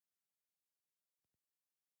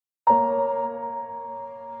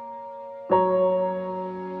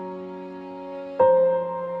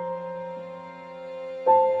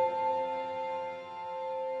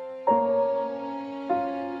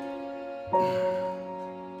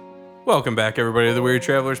Welcome back, everybody, to the Weird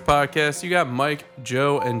Travelers podcast. You got Mike,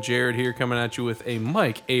 Joe, and Jared here coming at you with a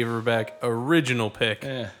Mike Averbeck original pick.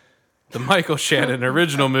 The Michael Shannon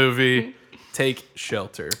original movie, Take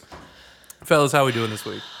Shelter. Fellas, how we doing this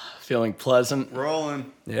week? Feeling pleasant.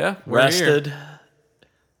 Rolling. Yeah, we're Rested. here.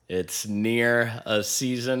 It's near a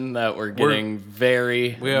season that we're getting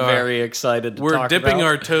very excited to talk We're dipping about.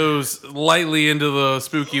 our toes lightly into the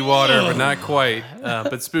spooky water, but not quite.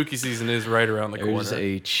 But spooky season is right around the There's corner.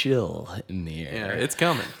 a chill in the air. Yeah, it's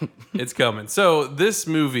coming. It's coming. So this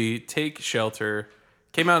movie, Take Shelter,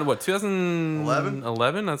 came out in what, 2011?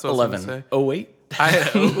 11? That's what I was going to say. Oh, wait.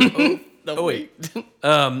 Wait.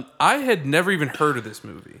 I had never even heard of this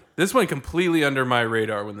movie. This went completely under my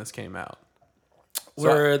radar when this came out.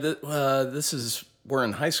 We're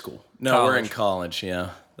in high school. No, we're in college,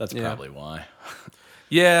 yeah. That's probably why.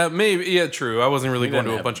 Yeah, maybe. Yeah, true. I wasn't really going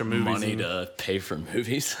to a bunch of movies. Money to pay for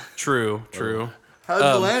movies. True. How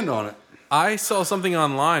did you land on it? I saw something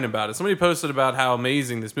online about it. Somebody posted about how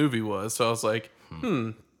amazing this movie was. So I was like,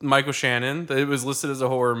 Michael Shannon. It was listed as a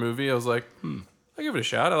horror movie. I was like, I'll give it a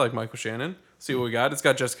shot. I like Michael Shannon. See what we got. It's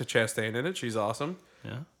got Jessica Chastain in it. She's awesome.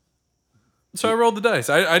 Yeah. So I rolled the dice.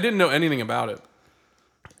 I didn't know anything about it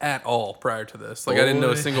at all prior to this. Like, I didn't know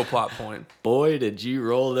a single plot point. Boy, did you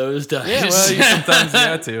roll those dice. Yeah, well, sometimes you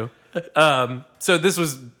have to. So this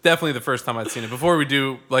was definitely the first time I'd seen it. Before we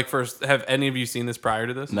do, first, have any of you seen this prior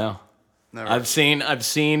to this? No. Never. I've seen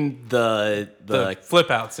the flip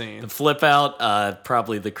out scene. The flip out,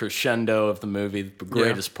 probably the crescendo of the movie, the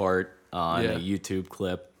greatest part on a YouTube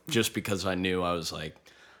clip, just because I knew I was like,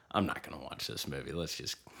 I'm not going to watch this movie. Let's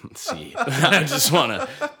just see. I just want to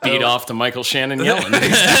beat off to Michael Shannon yelling.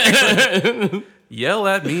 Yell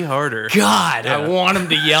at me harder. God, I want him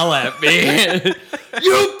to yell at me.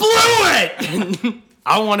 You blew it!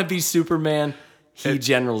 I want to be Superman. He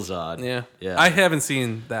General Zod. Yeah. I haven't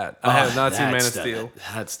seen that. I have not seen Man of Steel.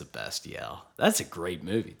 That's the best yell. That's a great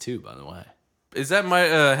movie, too, by the way. Is that my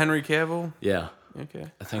Henry Cavill? Yeah. Okay.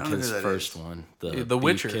 I think his first one. The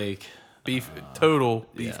Witcher. Beefcake. Total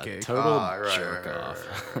beefcake. Total right, jerk off.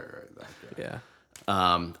 Yeah.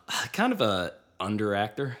 Kind of a under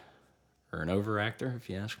actor or an over actor,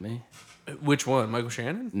 if you ask me. Which one? Michael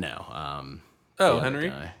Shannon? No. Oh, the other Henry?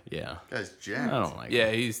 guy. Yeah. Guy's jacked. I don't like Yeah,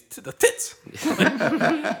 him. he's to the tits.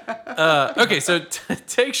 Okay, so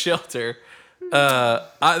Take Shelter.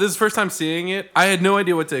 This is the first time seeing it. I had no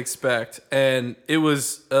idea what to expect, and it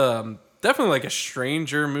was definitely like a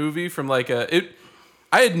stranger movie from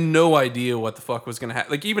I had no idea what the fuck was gonna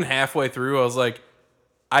happen. Like, even halfway through, I was like,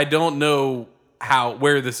 I don't know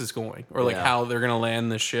where this is going, or how they're gonna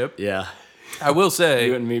land this ship. Yeah. I will say,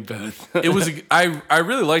 You and me both. it was. I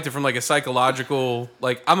really liked it from a psychological.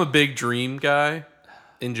 I'm a big dream guy,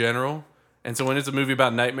 in general, and so when it's a movie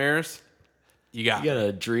about nightmares, you got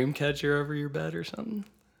a dream catcher over your bed or something?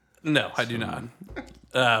 No, I do not.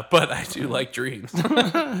 But I do like dreams.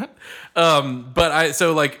 But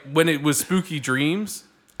when it was spooky dreams,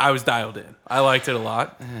 I was dialed in. I liked it a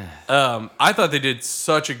lot. I thought they did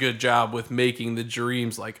such a good job with making the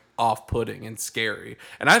dreams off-putting and scary.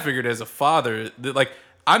 And I figured as a father that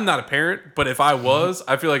I'm not a parent, but if I was,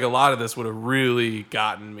 I feel like a lot of this would have really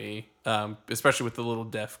gotten me, especially with the little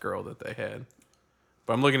deaf girl that they had.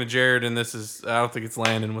 But I'm looking at Jared, and I don't think it's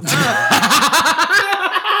landing with me.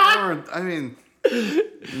 I mean,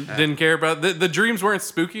 Didn't care about the dreams weren't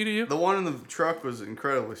spooky to you? the one in the truck was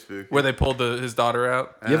incredibly spooky. Where they pulled his daughter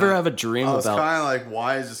out? You ever have a dream I was about... kind of like,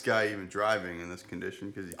 why is this guy even driving in this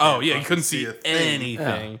condition? Because You couldn't see a thing.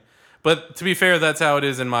 anything. But to be fair, that's how it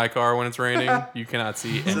is in my car when it's raining. You cannot see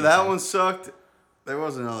anything. So that one sucked. There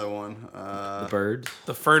was another one. The birds?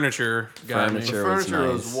 The furniture got me. The Furniture was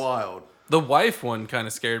furniture was nice. wild. The wife one kind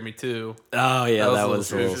of scared me too. Oh, yeah, that a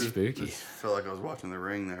was a little Just spooky. felt like I was watching The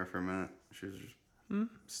Ring there for a minute. She was just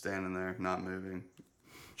standing there, not moving.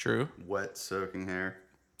 True. Wet, soaking hair.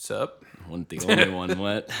 Sup? Wasn't the only one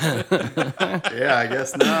wet. Yeah, I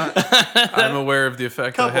guess not. I'm aware of the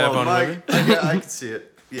effect I have on women. Yeah, I can see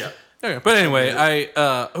it. Yeah. Okay, but anyway,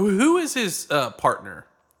 who is his partner?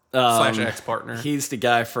 Slash ex-partner. He's the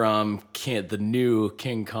guy from the new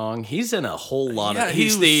King Kong. He's in a whole lot of... he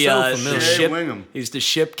He's was the so familiar. Jay ship. Wingham. He's the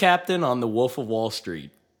ship captain on the Wolf of Wall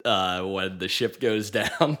Street when the ship goes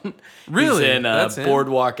down. Really? He's in That's him?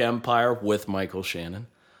 Boardwalk Empire with Michael Shannon.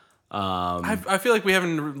 I feel like we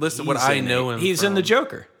haven't listed what I know him He's from. in The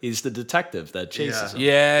Joker. He's the detective that chases him.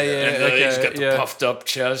 Yeah. And, Okay, he's got the puffed up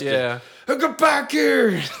chest. Yeah. Get back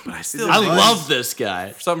here! But I still I Vice. love this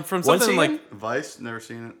guy. from What's something he like in? Vice, never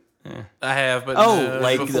seen it. I have, but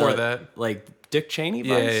before that. like Dick Cheney.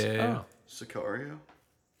 Yeah, Vice? yeah. Oh, Sicario?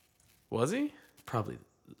 Was he? probably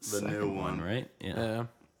The new one. right? Yeah. Yeah.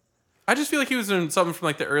 I just feel like he was in something from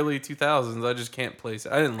like the early 2000s. I just can't place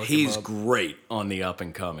it. I didn't look He's him up. great on the up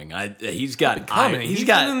and coming. He's got coming? he's He's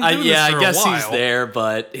got been doing yeah. this for I a guess he's while. there,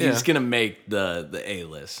 but he's Yeah. gonna make the A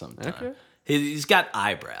list sometime. Okay. He's got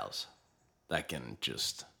eyebrows that can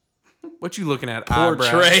just What you looking at? portray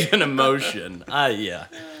Eyebrows? an emotion. Yeah,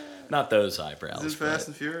 not those eyebrows. Is it but Fast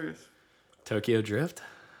and Furious? Tokyo Drift.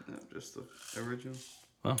 No, just the original.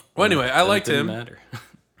 Well, anyway, I liked didn't him. Matter.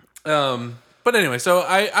 But anyway, so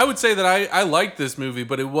I would say that I liked this movie,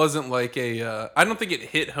 but it wasn't like I don't think it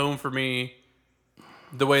hit home for me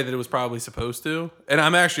the way that it was probably supposed to. And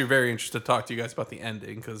I'm actually very interested to talk to you guys about the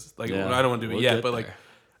ending because like Yeah, I don't want to do it we'll yet, get but like there.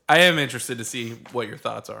 I am interested to see what your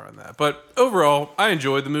thoughts are on that. But overall, I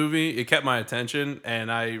enjoyed the movie. It kept my attention,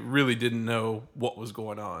 and I really didn't know what was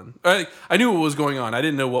going on. I knew what was going on. I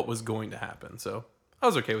didn't know what was going to happen. So I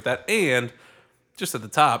was okay with that. And just at the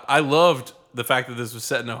top, I loved the fact that this was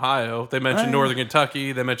set in Ohio. They mentioned Northern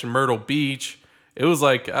Kentucky. They mentioned Myrtle Beach. It was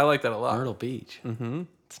like, I like that a lot. Myrtle Beach. Mm-hmm.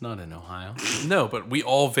 It's not in Ohio. No, but we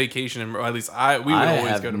all vacation in, or at least we would I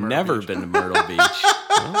always have go to Myrtle never Beach. been to Myrtle Beach.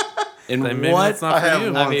 And Then maybe what? that's not for have you.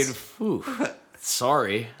 one. I mean, whew,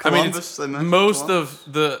 sorry. I mean, Columbus, they it's mentioned most Columbus.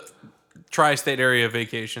 of the tri-state area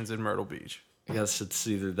vacations in Myrtle Beach. I guess it's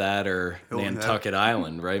either that or Hilton Nantucket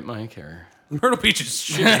Island, right, Mike? Or Myrtle Beach is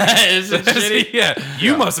shitty. is it shitty? Yeah,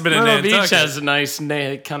 you must have been in Myrtle Nantucket. Beach has a nice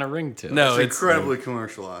kind of ring to it. No, It's it's incredibly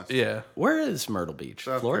commercialized. yeah, Where is Myrtle Beach?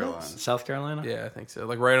 South Florida? Carolina. South Carolina? yeah, I think so.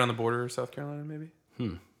 Like right on the border of South Carolina, maybe.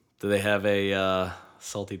 Do they have a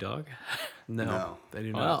salty dog? No, they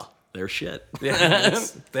do not. Well, they're shit. Yeah,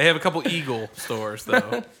 they have a couple Eagle stores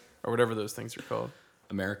though, or whatever those things are called.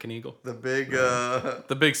 American Eagle. The big,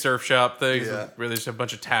 The big surf shop things Yeah. where there's a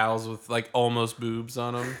bunch of towels with like almost boobs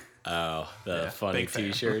on them. Oh, the funny big fan.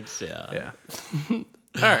 T-shirts. Yeah. Yeah. All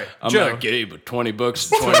right, I'm Joe. not gay, but 20 bucks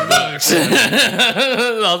is 20 bucks.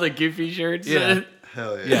 All the goofy shirts. Yeah.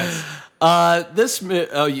 hell yeah. Yes. This.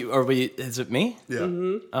 Is it me? Yeah.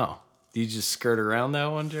 Oh, do you just skirt around that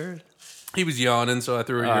one, Jared? He was yawning, so I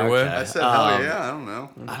threw it your way. I said hell yeah. I don't know.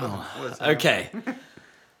 What is that? Okay.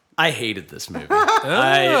 I hated this movie.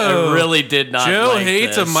 I really did not. Joe like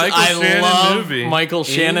hates this. a Michael Shannon love movie. Michael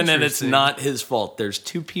Shannon, and it's Interesting. not his fault. There's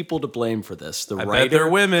two people to blame for this: the I writer, bet they're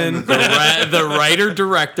women. the writer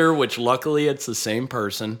director, which luckily it's the same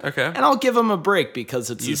person. Okay. and I'll give him a break because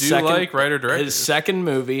it's You his do second like writer-directors. His second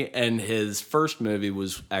movie, and his first movie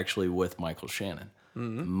was actually with Michael Shannon,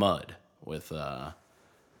 Mm-hmm. Mud with.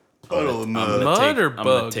 Puddle of I'm mud. gonna Mud take, or I'm gonna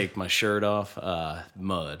Bug? take my shirt off.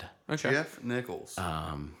 Mud. Okay. Jeff Nichols.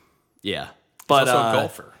 Yeah, but Also a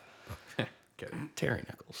golfer. Okay. Terry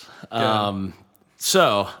Nichols.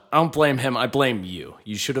 So I don't blame him. I blame you.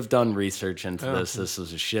 You should have done research into this. This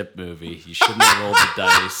was a shit movie. You shouldn't have rolled the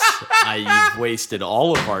dice. You've wasted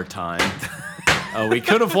all of our time. We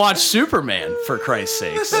could have watched Superman, for Christ's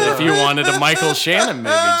sakes. If you wanted a Michael Shannon movie,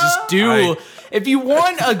 just do. If you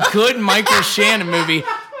want a good Michael Shannon movie,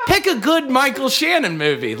 pick a good Michael Shannon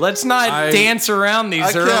movie. Let's not dance around these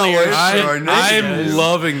can't earlier. wait. Our next I'm movie.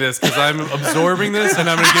 loving this because I'm absorbing this and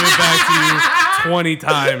I'm going to give it back to you 20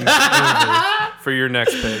 times over for your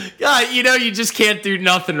next pick. Yeah, you just can't do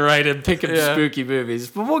nothing right and pick up Yeah. spooky movies.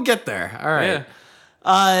 But we'll get there. All right.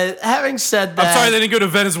 Yeah. Having said that, I'm sorry they didn't go to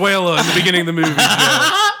Venezuela in the beginning of the movie.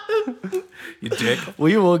 Joe. You dick.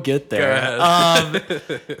 we will get there.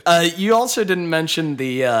 Go You also didn't mention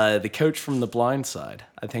the coach from The Blind Side.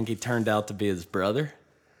 I think he turned out to be his brother.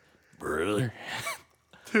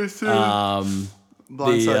 Too soon. the,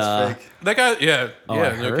 Blindside's fake. That guy, yeah. I yeah,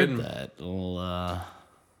 no heard kidding. that. Little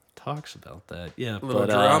talks about that. Yeah, Little but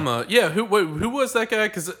drama. Yeah, who was that guy?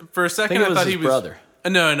 Because for a I second think it I was thought his he was. brother.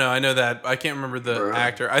 No, I know that. I can't remember the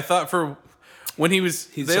actor. I thought for when he was.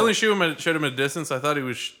 They only showed him at a distance. I thought he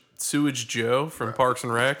was Sewage Joe from Parks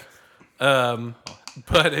and Rec.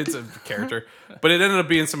 But it's a character. But it ended up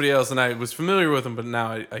being somebody else, and I was familiar with him, but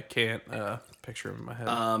now I can't picture him in my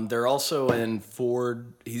head. They're also in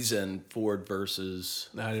Ford. He's in Ford versus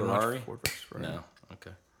No, I didn't watch Ferrari. Ford versus Ferrari. No,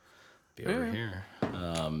 okay. Be over here.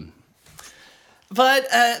 But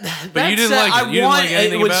you didn't like it. You didn't like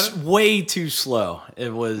anything it was about it? way too slow.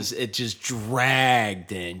 It just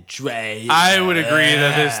dragged and dragged. I would agree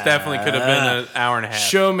that this definitely could have been an hour and a half.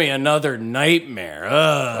 Show me another nightmare.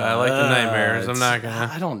 I like the nightmares. I'm not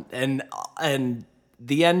gonna. I don't. And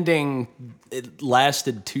the ending, it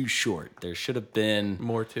lasted too short. There should have been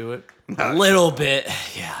More to it. a little bit.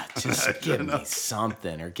 Yeah, just give me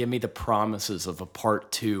something, or give me the promises of a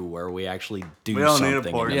part 2 where we actually do We don't need a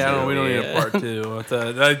something. part in the two. Yeah, we don't movie. need a part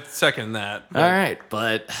 2. I second that. All right,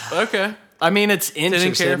 but Okay. I mean, it's care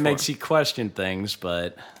interesting. It for makes you question things,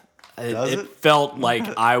 but Does it it? felt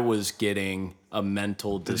like I was getting a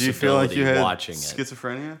mental Did disability you feel like you had watching it.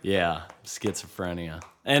 schizophrenia? Yeah, schizophrenia.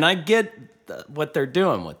 And I get what they're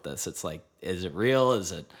doing with this. It's like, is it real?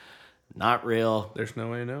 Is it not real? There's no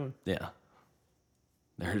way of knowing. Yeah.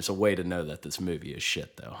 There's a way to know that this movie is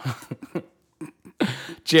shit, though.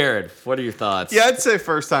 Jared, what are your thoughts? Yeah, I'd say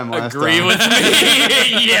first time last Agree time. with me?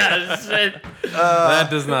 Yes. That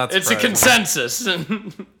does not It's a surprise me. consensus.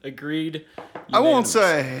 Agreed. I won't Unanimous.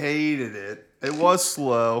 say I hated it. It was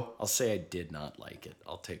slow. I'll say I did not like it.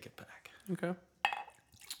 I'll take it back. Okay.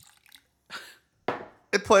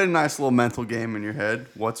 It played a nice little mental game in your head.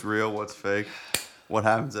 What's real? What's fake? What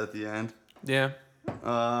happens at the end? Yeah.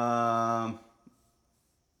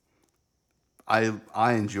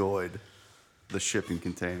 I enjoyed the shipping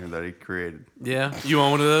container that he created. Yeah. You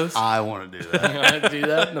want one of those? I want to do that. You want to do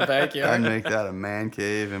that in the I'd backyard? make that a man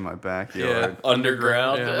cave in my Yeah. backyard.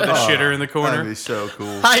 Underground? Yeah, with a shitter in the That'd corner. be so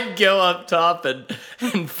cool. I'd go up top and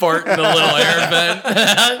fart in the little air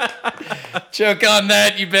vent. Choke on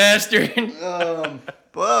that, you bastard.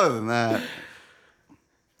 But other than that,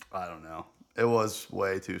 I don't know. It was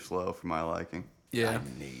way too slow for my liking. Yeah.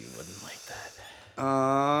 Knew you wouldn't like that.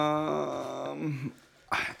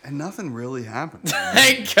 And nothing really happened.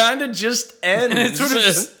 It kind of just ends. It sort of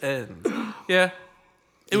just ends. Yeah.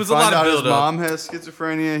 It was a Find lot of out his build up. mom has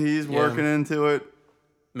schizophrenia. He's working into it.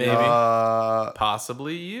 Maybe.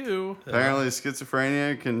 Possibly you. Apparently,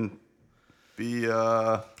 schizophrenia can be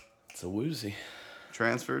It's a woozy.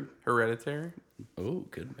 transferred. Hereditary. Oh,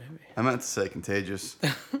 good maybe. I meant to say contagious,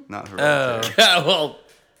 not Oh. hereditary. Yeah, well,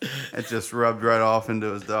 It just rubbed right off into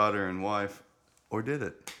his daughter and wife. Or did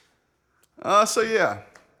it? So yeah.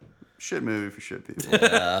 Shit movie for shit people.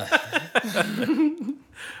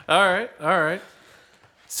 All right.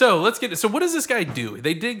 So let's get. So what does this guy do?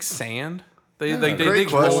 They dig sand. They great dig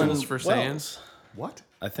question. holes for sand. wells. What?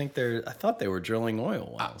 I thought they were drilling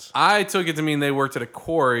oil wells. I took it to mean they worked at a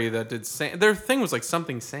quarry that did sand. Their thing was like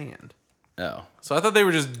something sand. Oh. So I thought they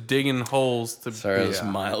were just digging holes to. Sorry, I was Yeah.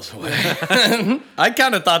 miles away. I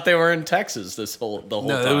kind of thought they were in Texas the whole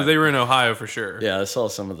No, time. they were in Ohio for sure. Yeah, I saw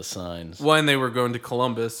some of the signs. When they were going to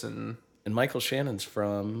Columbus and And Michael Shannon's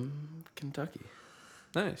from Kentucky.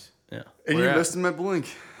 nice. Yeah. And Where you at? missed him at Blink.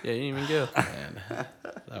 Yeah, you didn't even go. Man,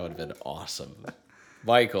 that would have been awesome.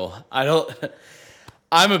 Michael,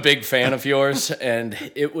 I'm a big fan of yours, and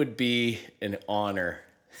it would be an honor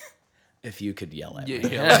if you could yell at me.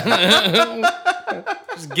 Yeah.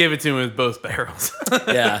 Just give it to him with both barrels.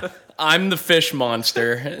 Yeah. I'm the fish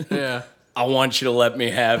monster. Yeah. I want you to let me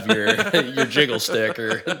have your jiggle stick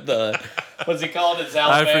or the what's he called? It's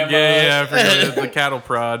I Alabama. forget the cattle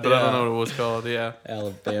prod, but I don't know what it was called. Yeah.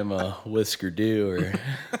 Alabama whisker do or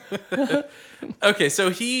Okay, so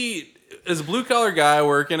he is a blue collar guy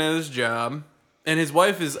working at his job, and his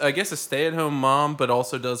wife is, I guess, a stay at home mom, but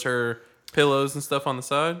also does her pillows and stuff on the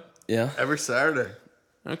side. yeah. Every Saturday.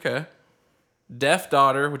 Okay. Deaf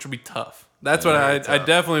daughter, which would be tough. That's what I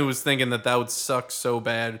definitely was thinking that would suck so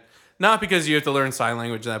bad. Not because you have to learn sign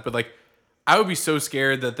language and that, but like, I would be so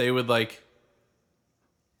scared that they would like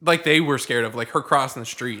they were scared of like her crossing the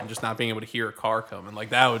street and just not being able to hear a car coming. Like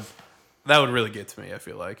that would really get to me, I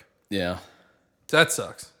feel like. Yeah. So that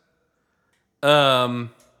sucks. I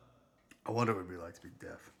wonder what it'd be like to be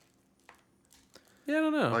deaf. Yeah, I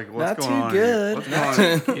don't know. Like, what's Not going too on?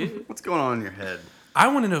 good. What's going on in your head? I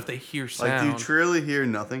want to know if they hear sound. Like, do you truly hear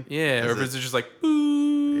nothing? yeah, or if Is it's just like, boop.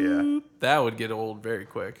 Yeah. That would get old very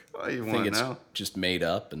quick. Oh, you I want think to it's know? just made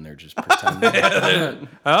up and they're just pretending.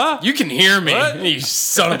 Huh? You can hear me, What? you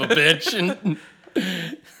son of a bitch.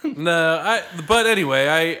 No, but anyway,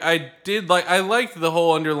 I liked the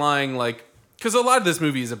whole underlying, like, because a lot of this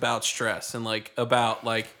movie is about stress and like about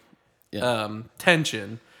like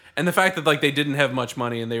tension, and the fact that like they didn't have much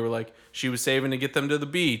money and they were like, she was saving to get them to the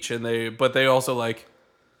beach, and they also like,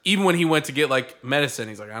 even when he went to get like medicine,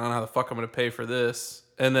 he's like, I don't know how the fuck I'm gonna pay for this,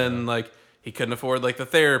 and then like he couldn't afford like the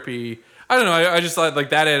therapy. I don't know. I just thought like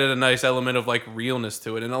that added a nice element of like realness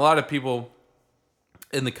to it, and a lot of people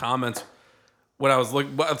in the comments. When I was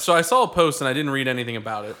looking, so I saw a post and I didn't read anything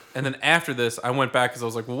about it. And then after this, I went back because I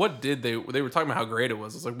was like, well, what did they were talking about how great it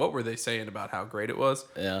was. I was like, what were they saying about how great it was?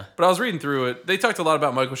 Yeah. But I was reading through it. They talked a lot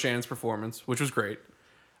about Michael Shannon's performance, which was great.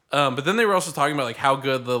 But then they were also talking about like how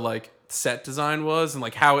good the like set design was and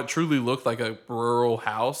like how it truly looked like a rural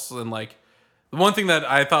house. And like the one thing that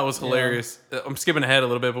I thought was hilarious, I'm skipping ahead a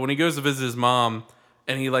little bit, but when he goes to visit his mom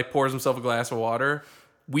and he like pours himself a glass of water,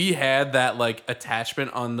 we had that like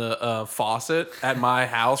attachment on the faucet at my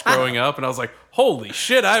house growing up, and I was like, "Holy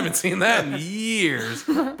shit! I haven't seen that in years."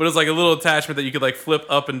 But it's like a little attachment that you could like flip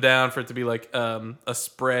up and down for it to be like a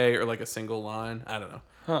spray or like a single line. I don't know.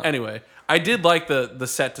 Anyway, I did like the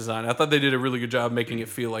set design. I thought they did a really good job making it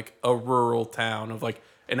feel like a rural town of like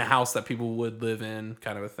in a house that people would live in,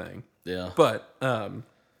 kind of a thing. Yeah. But kind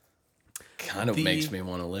of makes me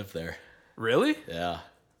want to live there. really, Yeah.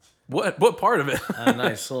 what part of it? A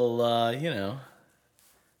nice little,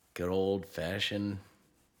 good old fashioned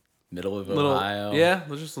middle of Ohio. Yeah,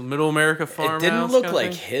 just a middle America It farmhouse. didn't look kinda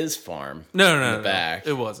like thing. his farm. No, in no, the no, back.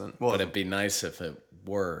 It wasn't. But it'd be nice if it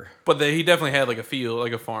were. But he definitely had like a field,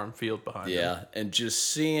 like a farm field behind him. Yeah, and just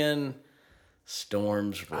seeing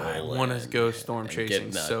storms rolling. I want to go storm and chasing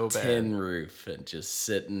getting so a bad. tin roof and just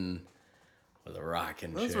sitting with a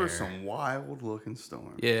rocking chair. Those were some wild looking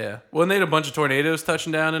storms. Yeah. Well, and they had a bunch of tornadoes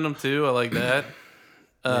touching down in them too. I like that.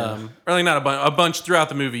 Or like not a bunch throughout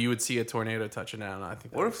the movie. You would see a tornado touching down. I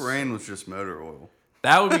think. What if rain was just motor oil?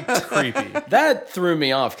 That would be creepy. That threw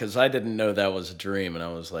me off because I didn't know that was a dream, and I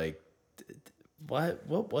was like, "What?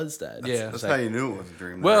 What was that?" Yeah. That's how you knew it was a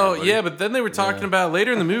dream. Well, buddy. yeah, but then they were talking about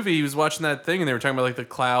later in the movie. He was watching that thing, and they were talking about like the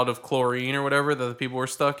cloud of chlorine or whatever that the people were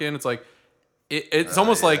stuck in. It's like it's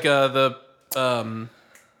almost like the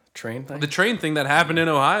train thing. the train thing that happened in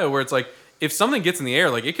Ohio, where it's like if something gets in the air,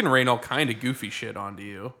 like it can rain all kind of goofy shit onto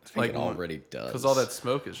you. Like it already does because all that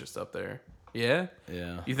smoke is just up there. Yeah.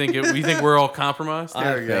 Yeah. You think we think we're all compromised?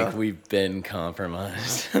 I we go. think we've been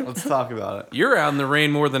compromised. Let's talk about it. You're out in the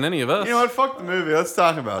rain more than any of us. You know what? Fuck the movie. Let's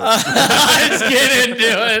talk about it. Let's get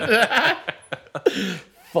into it.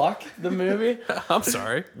 Fuck the movie. I'm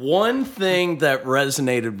sorry. One thing that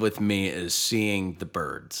resonated with me is seeing the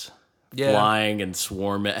birds flying and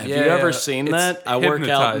swarming. Have you ever seen It's that? I work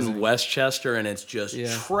out in hypnotizing. Westchester, and it's just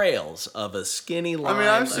trails of a skinny line. I mean,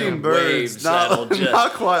 I've seen of birds, waves not- that'll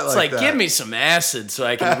not quite It's like like, that. give me some acid so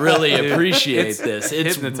I can really appreciate this.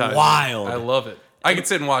 It's Hypnotizing. wild. I love it. I could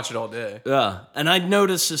sit and watch it all day. Yeah, and I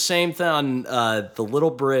noticed the same thing on the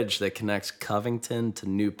little bridge that connects Covington to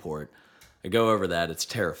Newport. I go over that. It's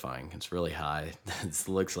terrifying. It's really high. It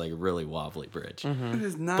looks like a really wobbly bridge. It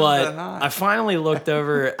is not But that high. I finally looked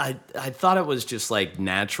over. I thought it was just like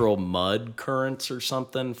natural mud currents or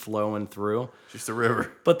something flowing through. Just a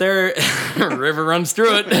river. But there, river runs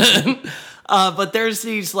through it. But there's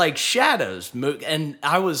these like shadows, and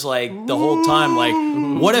I was like the whole time like,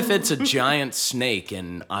 what if it's a giant snake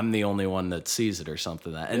and I'm the only one that sees it or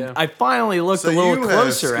something like that? And I finally looked So a little you have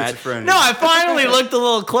closer at. schizophrenia. No, I finally looked a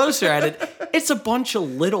little closer at it. It's a bunch of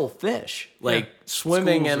little fish like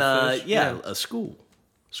swimming Schools in of a fish. a school.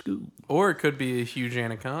 Or it could be a huge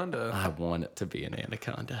anaconda I want it to be an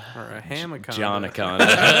anaconda. or a hamaconda. Johnaconda.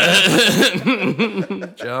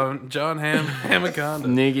 John Hamaconda.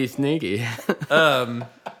 Niggy sneaky.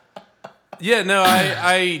 Yeah, no,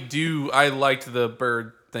 I liked the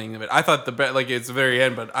bird thing of it. I thought like it's the very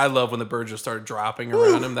end, but I love when the birds just started dropping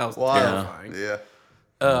around him. That was terrifying. Yeah.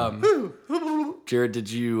 Jared, did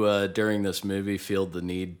you during this movie feel the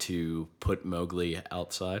need to put Mowgli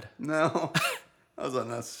outside? No. That was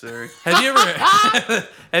unnecessary. Have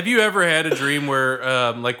you ever had a dream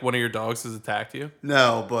where like one of your dogs has attacked you?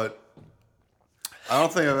 No, but I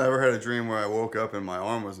don't think I've ever had a dream where I woke up and my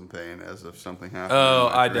arm was in pain as if something happened. Oh,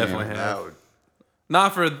 in my I dream. definitely have. That would-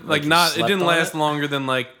 Not for like you not. It slept didn't on last it? longer than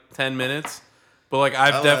like 10 minutes. But like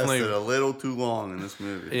I've that definitely lasted a little too long in this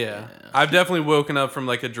movie. yeah. I've definitely woken up from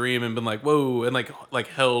like a dream and been like whoa and like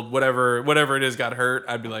held whatever it is got hurt.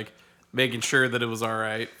 I'd be like making sure that it was all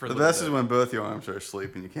right for The the best is when both your arms are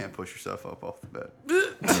asleep and you can't push yourself up off the bed.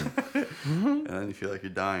 And then you feel like you're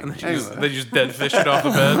dying. They Anyway, just dead fish it off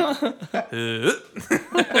the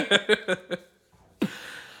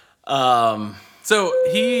bed. So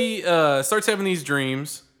he starts having these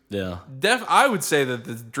dreams. Yeah. I would say that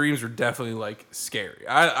the dreams were definitely like scary.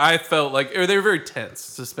 I felt like or they were very tense,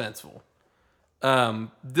 suspenseful.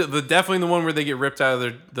 Definitely the one where they get ripped out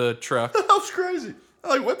of the truck. that was crazy.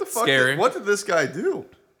 Like, what the fuck? Scary. What did this guy do?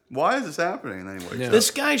 Why is this happening? And then he wakes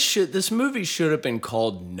up. This movie should have been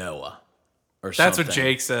called Noah. Or That's something. what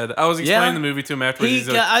Jake said. I was explaining the movie to him afterwards. He's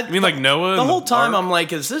like, you mean like Noah? The and whole time ark? I'm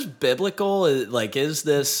like, is this biblical? Like, is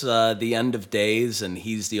this the end of days and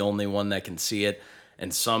he's the only one that can see it?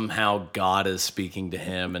 And somehow God is speaking to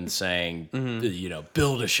him and saying,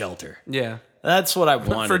 build a shelter. Yeah. That's what I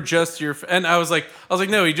wanted. For just your, and I was like,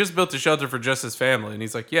 no, he just built a shelter for just his family, and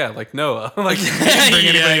he's like, yeah, like Noah, like he didn't bring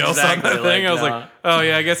anybody else on exactly, that thing. like, I was no. like, oh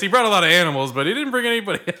yeah, I guess he brought a lot of animals, but he didn't bring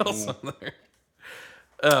anybody else on there.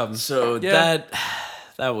 So yeah.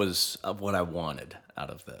 that was what I wanted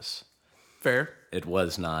out of this. Fair. It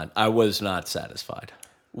was not. I was not satisfied.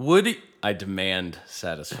 Would he, I demand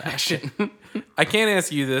satisfaction. I can't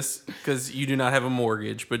ask you this because you do not have a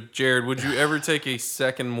mortgage, but Jared, would you ever take a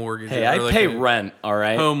second mortgage? Hey, or I like pay a rent, all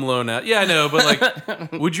right? home loan out? Yeah, I know, but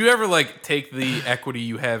like, would you ever like take the equity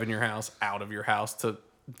you have in your house out of your house to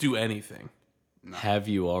do anything? Have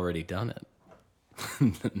you already done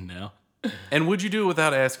it? No. And would you do it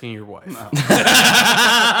without asking your wife? No.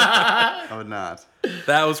 I would not.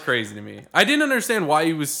 That was crazy to me. I didn't understand why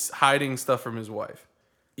he was hiding stuff from his wife.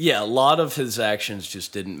 Yeah, a lot of his actions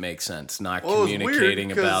just didn't make sense. Not Well, it was weird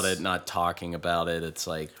communicating about because- it, not talking about it. It's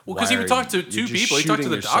like, Well, because he would talk to two people. He talked to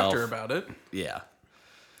the doctor about it, Yeah.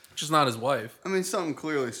 which is not his wife. I mean, something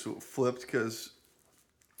clearly flipped because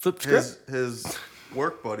Flip script. his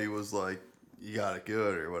work buddy was like, "You got it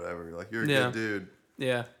good" or whatever. Like, you're a Yeah. good dude.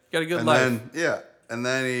 Yeah, got a good And life.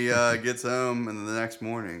 then he gets home, and then the next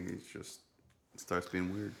morning he just starts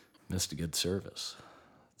being weird. Missed a good service.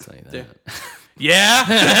 I'll tell you that.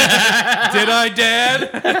 Yeah. Did I,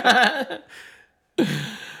 Dad?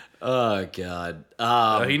 Oh, God.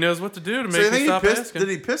 He knows what to do to So you make me think stop he pissed? asking. Did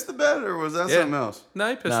he piss the bed, or was that Yeah. something else? No,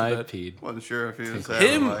 he pissed No, the I bed. peed. Wasn't sure if he was Him-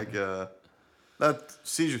 having like that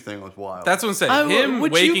seizure thing was wild. That's what I'm saying. Him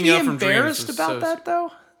would waking you be up from dreams embarrassed was about so- that,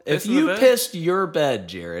 though? If Pissed in the you bed? pissed your bed,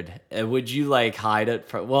 Jared, would you like hide it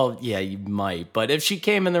from? Well, yeah, you might. But if she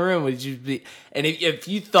came in the room, would you be? And if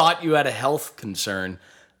you thought you had a health concern,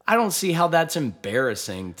 I don't see how that's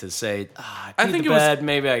embarrassing to say. I think think it was- bed.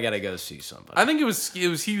 Maybe I gotta go see somebody. I think it was he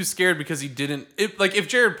was scared because he didn't. Like if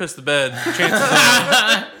Jared pissed the bed,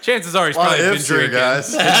 chances are he's a lot probably of been ifs here, drinking.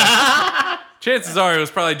 guys. Chances are it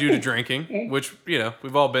was probably due to drinking, which,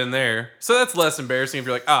 we've all been there. So that's less embarrassing if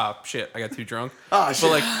you're like, shit, I got too drunk. Ah, shit.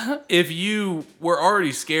 But like, if you were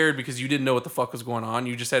already scared because you didn't know what the fuck was going on,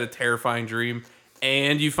 you just had a terrifying dream,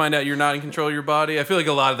 and you find out you're not in control of your body, I feel like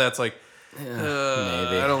a lot of that's like, Maybe.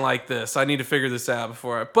 I don't like this. I need to figure this out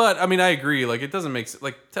before I... But, I mean, I agree. Like, it doesn't make sense.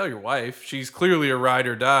 Like, tell your wife. She's clearly a ride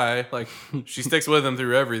or die. Like, she sticks with him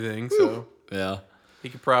through everything, so Yeah. he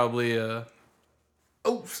could probably...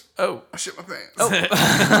 Oops! Oh. I shit my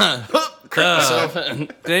pants.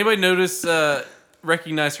 Did anybody notice,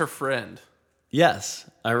 recognize her friend? Yes,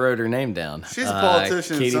 I wrote her name down. She's a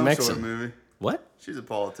politician in Katie some Mixon. sort of movie. What? She's a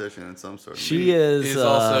politician in some sort of She movie. is.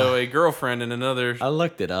 Also a girlfriend in another I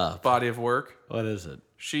looked it up. body of work. What is it?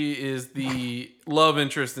 She is the love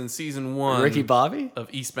interest in season 1 Ricky Bobby? of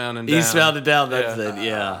Eastbound and Down. Eastbound and Down. That's Yeah. it.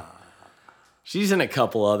 Yeah. She's in a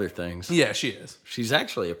couple other things. Yeah, she is. She's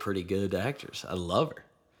actually a pretty good actress. I love her.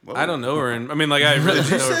 Whoa. I don't know her, and I mean, like, I really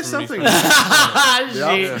Did you know her say from something? Eastbound. The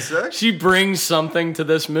opposite sex? She brings something to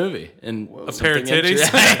this movie. And A pair of something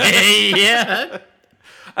titties. yeah.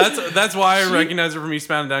 That's why I recognize her from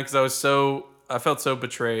Eastbound and Down, because I felt so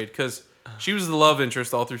betrayed, because she was the love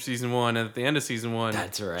interest all through season 1, and at the end of season 1,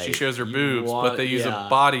 That's right. she shows her You boobs, want- but they use yeah. a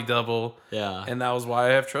body double, Yeah. and that was why I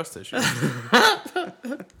have trust issues.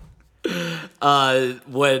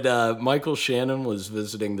 When Michael Shannon was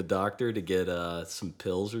visiting the doctor to get some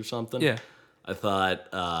pills or something. Yeah. I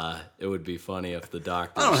thought it would be funny if the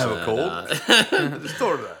doctor I don't have a said, cold. I just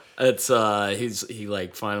told her that. It's he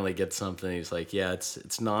like finally gets something. He's like, yeah,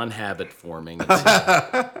 it's non-habit forming.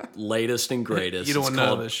 It's latest and greatest. You don't It's want to know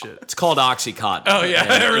called- this shit. It's called OxyContin. Oh, yeah,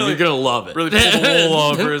 And really- you're gonna love it. Really pulled the wool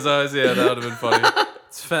over his eyes. Yeah, that would have been funny.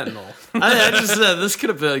 It's fentanyl. I just this could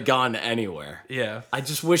have gone anywhere. Yeah. I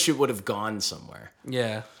just wish it would have gone somewhere.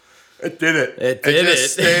 Yeah. It did it. It did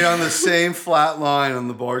just it. stayed on the same flat line on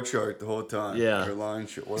the bar chart the whole time. Yeah. Or line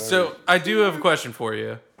chart, whatever. So I do have a question for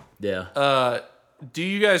you. Yeah. Do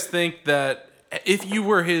you guys think that if you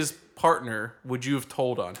were his partner, would you have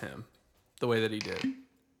told on him the way that he did?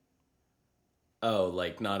 Oh,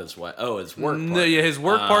 like not his wife. Oh, his work partner. No, yeah, his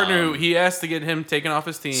work partner, who he asked to get him taken off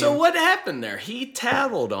his team. So what happened there? He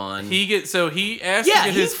tattled on. he asked to get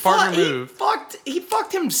his partner moved. He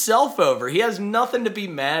fucked himself over. He has nothing to be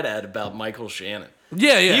mad at about Michael Shannon.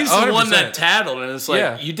 Yeah, yeah. He's the one 100%. that tattled, and it's like,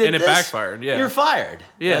 Yeah, you did and it this? backfired, yeah. You're fired.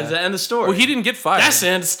 Yeah. That's the end of the story. Well, he didn't get fired. That's the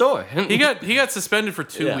end of the story. He got suspended for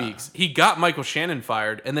 2 Yeah. weeks. He got Michael Shannon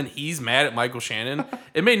fired, and then he's mad at Michael Shannon.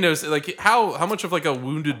 It made no sense. Like, how much of like a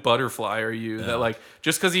wounded butterfly are you that like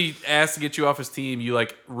just because he asked to get you off his team, you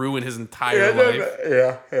like ruin his entire life?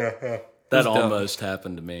 Yeah. that Who's dumb? almost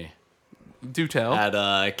happened to me Do tell.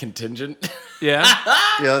 at contingent. Yeah.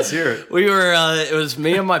 Yeah, let's hear it. We were. It was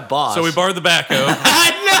me and my boss. So we borrowed the backhoe.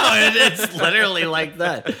 I know it's literally like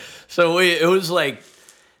that. So it was like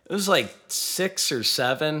 6 or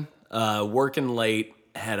 7, working late,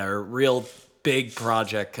 had a real big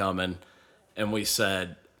project coming, and we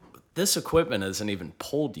said, this equipment isn't even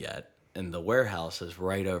pulled yet, and the warehouse is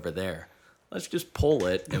right over there. let's just pull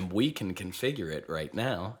it and we can configure it right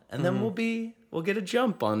now, and then we'll get a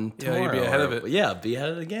jump on tomorrow. Yeah, you'll be ahead of it. Yeah, be ahead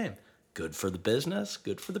of the game. Good for the business,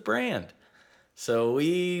 good for the brand. So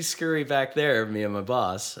we scurry back there, me and my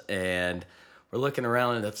boss, and we're looking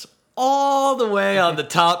around, and it's all the way on the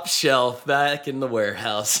top shelf back in the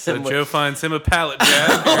warehouse. So And Joe finds him a pallet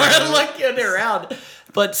jack. we're looking around.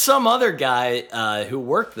 But some other guy who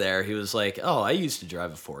worked there, he was like, oh, I used to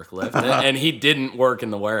drive a forklift. And he didn't work in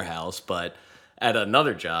the warehouse, but at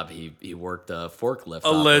another job, he worked a forklift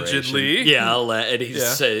Allegedly. operation. Yeah, and he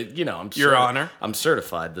said, Your Honor. I'm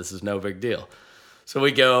certified. This is no big deal. So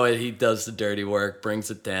we go, and he does the dirty work, brings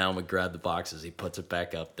it down. We grab the boxes. He puts it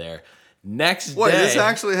back up there. Next day. Wait, this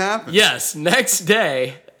actually happened? Yes, next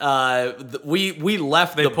day, we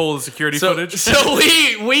left. They pull the security so, footage. So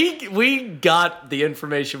we got the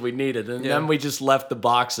information we needed, and then we just left the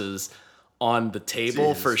boxes on the table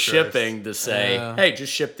Jesus for Christ. shipping to say, hey,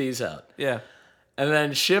 just ship these out. Yeah. And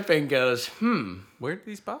then shipping goes, Where did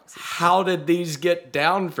these boxes? how did these get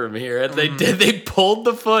down from here? And they pulled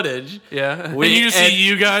the footage. Yeah. And you just see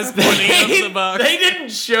you guys pointing up the box. They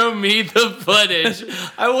didn't show me the footage.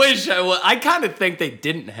 I wish I would. I kind of think they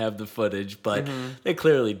didn't have the footage, but they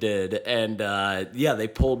clearly did. And they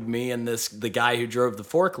pulled me and the guy who drove the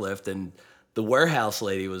forklift, and the warehouse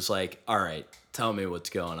lady was like, "All right, tell me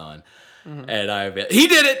what's going on." And he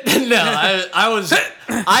did it. No,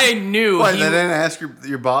 I knew. What, they didn't ask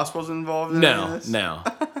your boss wasn't involved in any of this? No.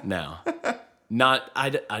 Not,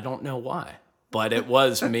 I don't know why, but it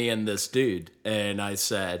was me and this dude. And I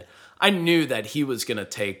said, I knew that he was going to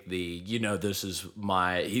take this is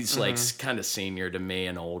he's like kind of senior to me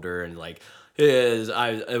and older, and like,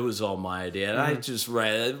 it was all my idea. And I just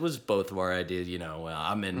it was both of our ideas,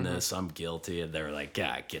 I'm in this, I'm guilty. And they were like,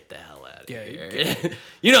 yeah, get the hell out of here.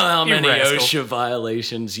 You know how many rascal. OSHA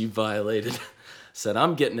violations you violated? Said,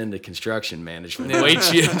 I'm getting into construction management.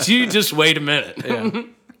 You just wait a minute. Yeah.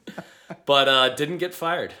 But didn't get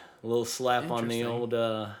fired. A little slap on the old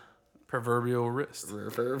Proverbial wrist.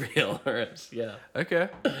 proverbial wrist. Yeah. Okay.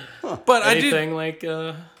 But I did. Anything like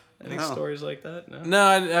any No. stories like that? No.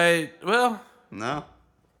 No,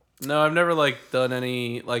 No. I've never done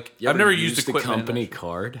any You I've ever never used a equipment. company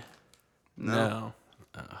card. No.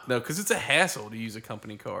 No, because it's a hassle to use a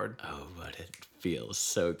company card. Oh, but it feels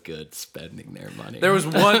so good spending their money. There was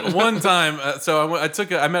one time,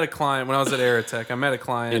 I met a client when I was at Aerotech. I met a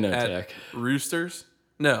client at Inotech. Roosters.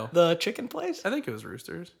 No, The chicken place? I think it was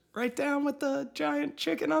Roosters. Right down with the giant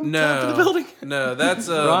chicken on the top of the building? No, that's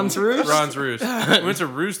Ron's Roost? Ron's Roost. We went to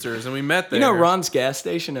Roosters and we met there. You know Ron's gas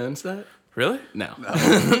station owns that? Really? No.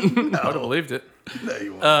 I would have believed it. No,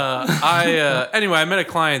 you won't. Anyway, I met a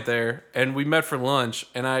client there and we met for lunch,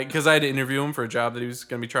 and because I had to interview him for a job that he was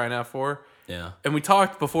going to be trying out for. Yeah. And we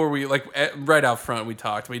talked before right out front. We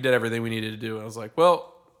talked. We did everything we needed to do. And I was like,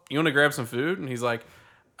 "Well, you want to grab some food?" And he's like,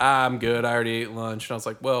 "I'm good. I already ate lunch." And I was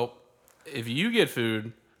like, "Well, if you get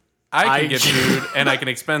food, I can get food, and I can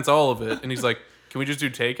expense all of it." And he's like, "Can we just do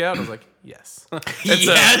takeout?" And I was like, "Yes."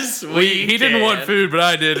 Yes, he didn't can. want food, but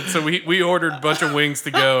I did. And so we ordered a bunch of wings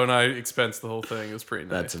to go, and I expensed the whole thing. It was pretty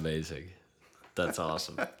nice. That's amazing. That's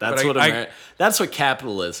awesome. That's But what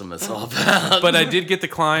capitalism is all about. But I did get the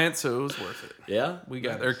client, so it was worth it. Yeah. We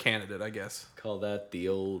got their candidate, I guess. Call that the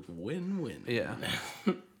old win-win. Yeah.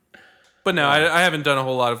 But no, I haven't done a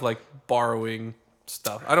whole lot of borrowing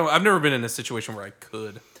stuff. I've never been in a situation where I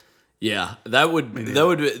could. Yeah, that would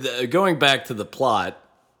be, going back to the plot,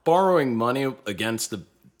 borrowing money against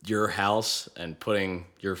your house and putting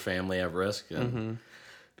your family at risk.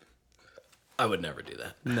 I would never do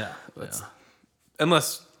that. No.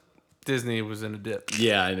 Unless Disney was in a dip.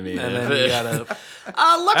 Yeah, I mean, And then you gotta...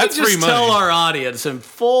 let That's me free just tell money. our audience in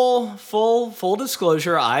full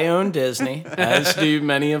disclosure, I own Disney, as do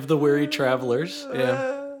many of the weary travelers.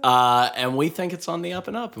 Yeah. And we think it's on the up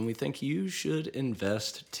and up, and we think you should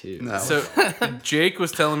invest too. No. So Jake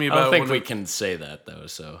was telling me I about... don't think one we of- can say that though.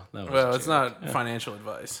 So that was Well, a it's joke. not financial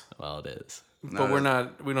advice. Well, it is. But we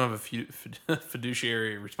don't have a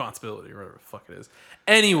fiduciary responsibility, or whatever the fuck it is.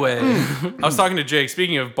 Anyway, I was talking to Jake.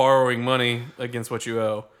 Speaking of borrowing money against what you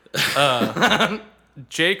owe,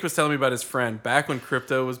 Jake was telling me about his friend back when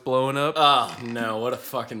crypto was blowing up. Oh no! What a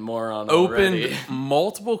fucking moron! Opened already.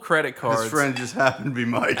 multiple credit cards. His friend just happened to be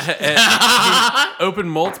Mike. He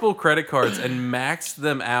opened multiple credit cards and maxed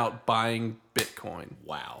them out buying Bitcoin.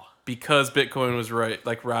 Wow. Because Bitcoin was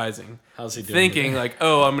rising. How's he doing? Thinking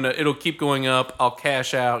it'll keep going up. I'll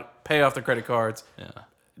cash out, pay off the credit cards.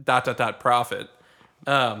 Yeah. Profit.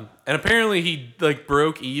 And apparently he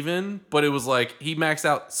broke even, but it was he maxed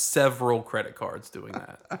out several credit cards doing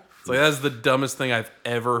that. It's that's the dumbest thing I've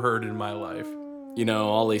ever heard in my life. You know,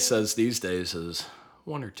 all he says these days is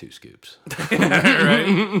 1 or 2 scoops.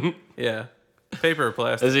 Right? Yeah. Paper or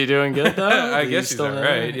plastic. Is he doing good though? I guess he's all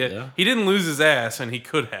right. Yeah. He didn't lose his ass, and he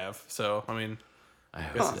could have. So, I mean, I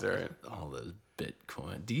guess he's all right. All those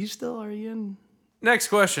Bitcoin. Are you in? Next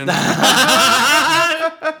question.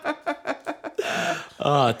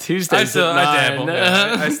 Tuesdays I at 9. dabble.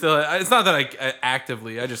 Yeah. I still. It's not that I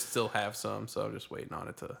actively. I just still have some, so I'm just waiting on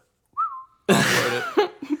it to upload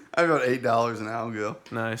it. I got $8 an algo.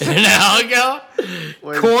 Nice. An algo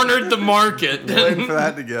cornered the market. Waiting for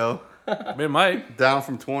that to go. It might. Down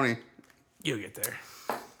from 20. You'll get there.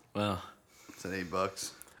 Well, It's at $8. All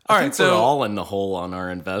I right, think we're so all in the hole on our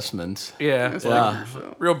investments. yeah, It's like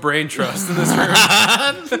yourself. real brain trust in this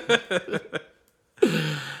room.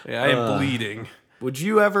 Yeah, I am bleeding. Would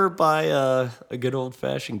you ever buy a good old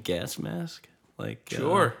fashioned gas mask? Like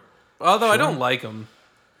Sure. Although I don't like them.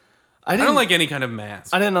 I don't like any kind of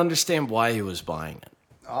mask. I didn't understand why he was buying it.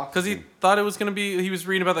 Because he thought it was going to be, he was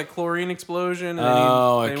reading about that chlorine explosion. And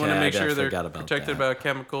Oh, they want to make okay, I sure they're forgot about protected that. about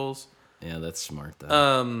chemicals. Yeah, that's smart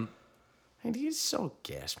though. Hey, do you sell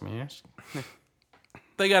gas masks?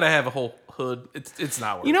 They got to have a whole hood. It's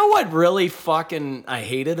not worth it. You know what really fucking I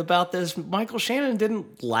hated about this? Michael Shannon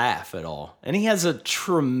didn't laugh at all. And he has a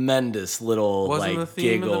tremendous little Wasn't the like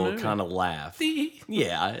theme of the giggle movie. kind of laugh.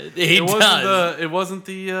 Yeah, It does. wasn't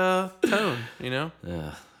the tone, you know?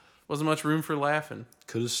 Yeah. Wasn't much room for laughing.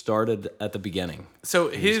 Could have started at the beginning. So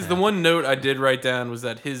the one note I did write down was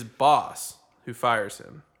that his boss, who fires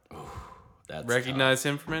him, That's recognize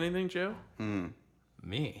him from anything, Joe? tough.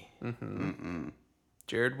 Me.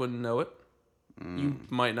 Jared wouldn't know it. You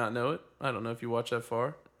might not know it. I don't know if you watch that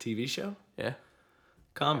far. TV show? Yeah.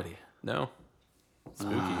 Comedy. No.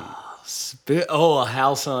 Spooky. A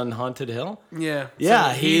House on Haunted Hill? Yeah.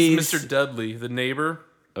 Yeah, So he's he's- Mr. Dudley, the neighbor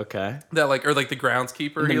Okay. that or the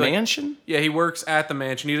groundskeeper. The He, like, mansion? yeah, he works at the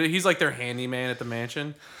mansion. He's like their handyman at the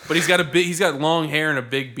mansion. But he's got long hair and a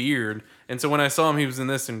big beard. And so when I saw him, he was in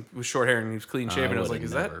this and with short hair and he was clean shaven. I was like, would've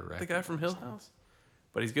is that never the guy from Hill House?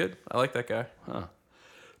 But he's good. I like that guy.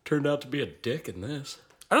 Turned out to be a dick in this.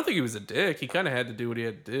 I don't think he was a dick. He kind of had to do what he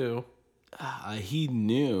had to do. He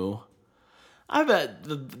knew. I bet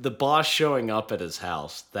the boss showing up at his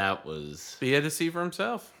house, that was... He had to see for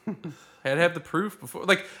himself. Had to have the proof before.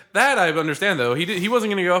 Like, that I understand, though. He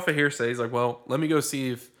wasn't going to go off a hearsay. He's like, well, let me go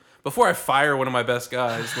see if... Before I fire one of my best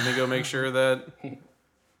guys, let me go make sure that...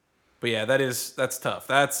 But yeah, that's tough.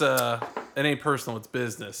 That's, it ain't personal, it's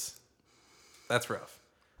business. That's rough.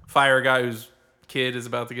 Fire a guy whose kid is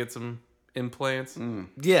about to get some implants.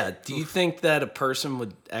 Yeah, do you think that a person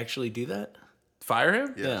would actually do that? Fire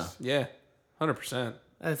him? Yes. Yeah. 100%.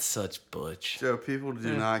 That's such butch. Joe, people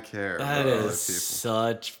do not care That about other is people.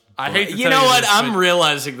 such... I hate to You tell know you what? this, I'm but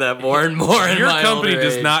realizing that more and more in your my company older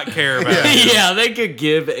does age. not care about you. Yeah, they could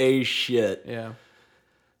give a shit. Yeah.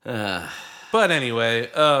 But anyway,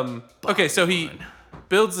 okay, so he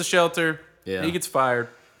builds the shelter. Yeah. He gets fired.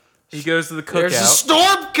 He goes to the There's a cookout.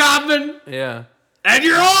 storm coming, Yeah. and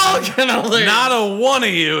you're all gonna lose. Not a one of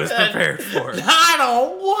you is prepared for it. Not a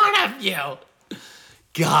one of you.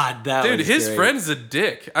 God, that Dude, was his great. friend's a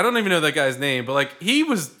dick. I don't even know that guy's name, but like he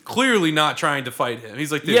was clearly not trying to fight him.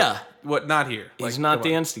 He's like, dude, Yeah. what? Not here. He's Like, not come the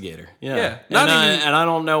on. instigator. Yeah. Yeah, And not even- I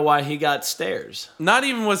don't know why he got stares. Not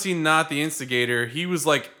even was he not the instigator. He was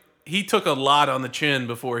like, he took a lot on the chin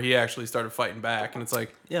before he actually started fighting back, and it's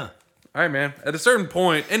like, Yeah. all right, man. At a certain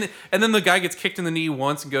point, and then the guy gets kicked in the knee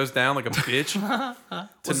once and goes down like a bitch.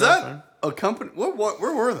 Was that a company? Where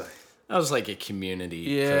were they? That was like a community.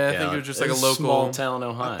 Yeah, I think cookout. it was just like a It was local- small town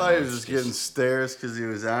Ohio. I thought he was just getting stares because he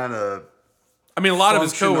was at a I mean, a lot of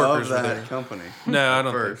his function coworkers of were that there. company. No, I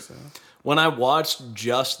don't First. think so. When I watched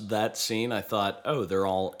just that scene, I thought, "Oh, they're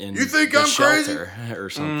all in You think the I'm crazy? shelter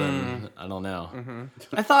or something." I don't know. Mm-hmm.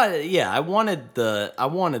 I thought, yeah, I wanted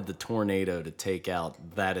the tornado to take out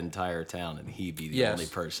that entire town, and he be the Yes. only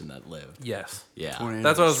person that lived. Yes. Yeah, Tornado.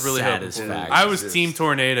 That's what I was really hoping for. Satisfaction. I was Team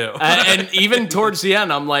Tornado. And even towards the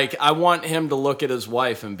end, I'm like, I want him to look at his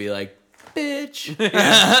wife and be like, "Bitch."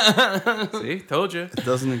 See, told you. It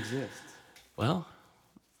doesn't exist. Well,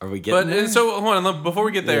 are we getting But there? so hold on, before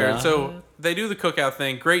we get there, Yeah. so they do the cookout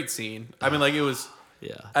thing. Great scene. I mean, like it was.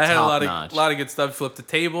 Yeah, I had a top-notch. lot of good stuff. Flipped the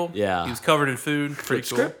table. Yeah. He was covered in food. Pretty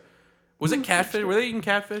cool. script? Was it catfish? Were they eating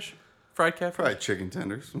catfish? Fried catfish? Probably chicken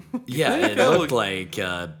tenders. Yeah, it That looked looked-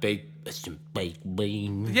 like baked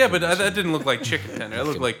beans. Yeah, but that didn't look like chicken tender. That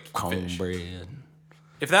looked like fish. cornbread.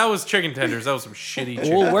 If that was chicken tenders, that was some shitty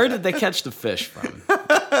chicken. Well, where did they catch the fish from?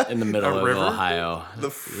 In the middle of river? Ohio.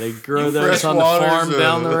 They grow those fresh on the waters farm of-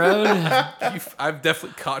 down the road. I've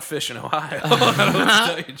definitely caught fish in Ohio. I don't know what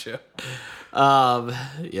to tell you, Joe.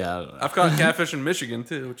 Yeah. I've caught catfish in Michigan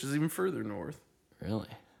too, which is even further north. Really?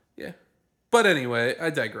 Yeah. But anyway, I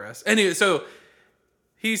digress. Anyway, so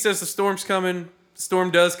he says the storm's coming. The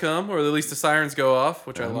storm does come, or at least the sirens go off,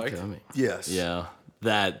 which I liked. Yes. Yeah.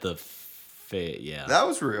 Yeah. That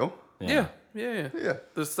was real. Yeah.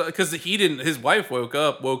 Because his wife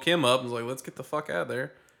woke him up, and was like, "Let's get the fuck out of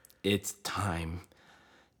there." It's time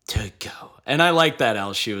to go. And I like that,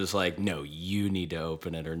 Al. She was like, no, you need to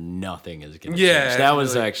open it or nothing is going to change. That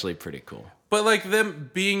was actually pretty cool. But like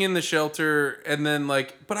them being in the shelter and then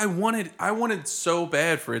but I wanted so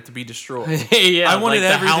bad for it to be destroyed. Yeah, I wanted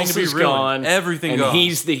like everything to be ruined. Gone, everything and gone.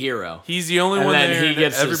 He's the hero. He's the only and one then there. He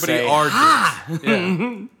gets everybody to say, argues.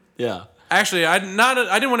 Yeah. Yeah. Actually, I didn't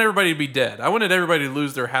want everybody to be dead. I wanted everybody to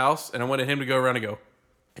lose their house, and I wanted him to go around and go,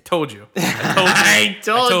 I told you. I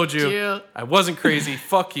told you. I wasn't crazy.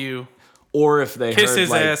 Fuck you. Or if they kiss heard his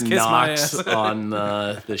like ass, kiss my knocks ass. on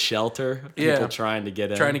the shelter, people trying to get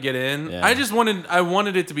in. Yeah. I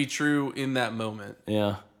wanted it to be true in that moment.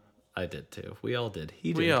 Yeah, I did too. We all did.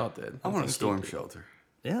 We all did. I want a storm shelter.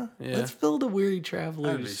 Yeah. Let's build a Weary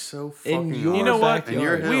Travelers. That'd be so fucking You know what? in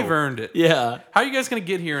your hill. We've earned it. Yeah. How are you guys gonna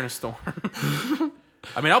get here in a storm?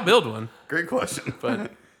 I mean, I'll build one. Great question.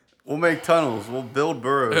 But we'll make tunnels. We'll build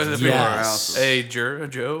burrows into Yes. our houses. Hey, Joe.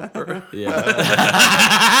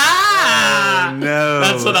 Yeah. Oh, no.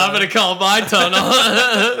 That's what I'm going to call my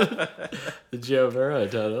tunnel. The Joe Burrow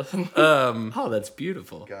tunnel. Oh, that's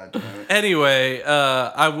beautiful. God damn it. Anyway,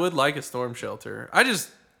 I would like a storm shelter. I'd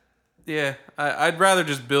rather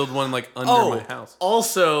just build one like under my house.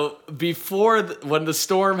 Also, before when the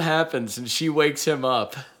storm happens and she wakes him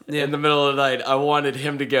up in the middle of the night, I wanted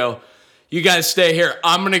him to go, you guys stay here.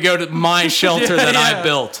 I'm going to go to my shelter that I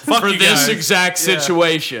built for you this guys. exact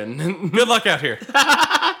situation. Good luck out here.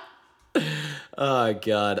 Oh,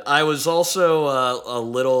 God. I was also a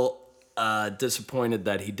little disappointed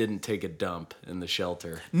that he didn't take a dump in the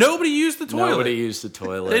shelter. Nobody used the toilet. Nobody used the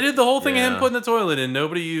toilet. They did the whole thing of him putting the toilet in.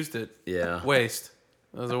 Nobody used it. Yeah. Waste.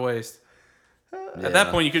 That was a waste. At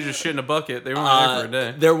that point, you could just shit in a bucket. They were only there for a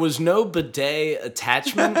day. There was no bidet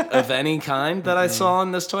attachment of any kind that I saw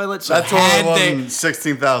in this toilet. So That toilet had wasn't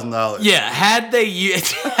 $16,000. Yeah, had they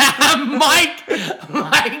used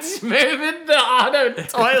Mike's moving the auto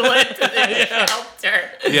toilet to the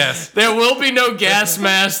shelter. Yes. There will be no gas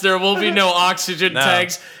mask. There will be no oxygen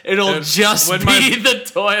tanks. It'll just be the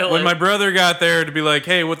toilet. When my brother got there to be like,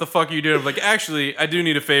 hey, what the fuck are you doing? I'm like, actually, I do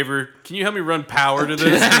need a favor. Can you help me run power to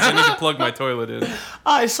this? Because I need to plug my toilet in.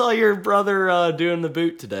 I saw your brother doing the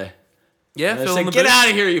boot today. Yeah, I said, get out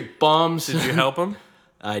of here, you bums. Did you help him?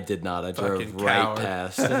 I did not. I drove Fucking right coward.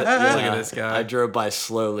 past. Look at this guy. I drove by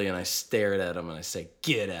slowly and I stared at him and I said,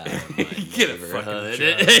 get out of my Get a fucking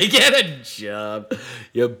job. Get a job,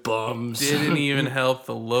 you bums. Didn't even help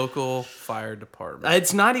the local fire department.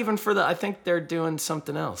 It's not even for the... I think they're doing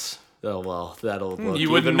something else. Oh, well, that'll look You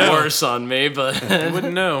wouldn't even know. worse on me, but You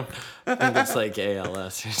wouldn't know. I think it's like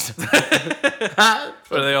ALS or something. Are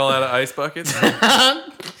they all out of ice buckets?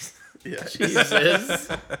 Yeah. Jesus.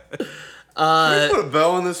 Can we put a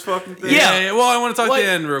bell on this fucking thing? Yeah. Well, I want to talk to the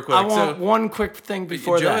end real quick. I want one quick thing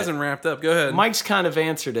before Joe that. hasn't wrapped up. Go ahead. Mike's kind of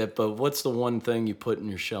answered it, but what's the one thing you put in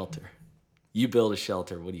your shelter? You build a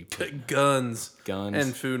shelter. What do you put? Guns. Guns.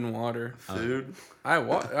 And food and water. Food. I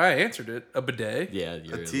answered it. A bidet. Yeah,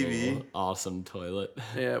 your TV. little awesome toilet.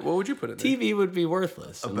 Yeah. What would you put in there? TV would be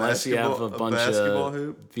worthless unless you have a bunch basketball of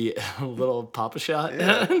hoop? a little Papa Shot.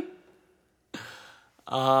 Yeah.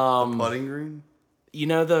 Putting green. You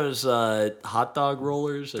know those hot dog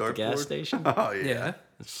rollers at the gas Dartboard? station? Oh yeah. Yeah.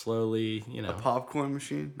 Slowly, Popcorn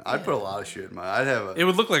machine. I'd put a lot of shit in mine. I'd have a. It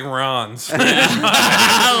would look like Ron's. a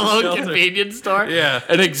little convenience store. Yeah.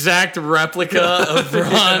 An exact replica of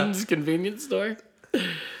Ron's convenience store.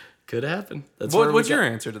 Could happen. That's What's your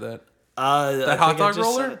answer to that? that hot dog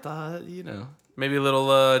roller? Maybe a little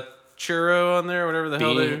churro on there, whatever the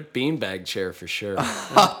hell they do. Beanbag chair for sure.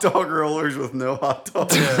 hot dog rollers with no hot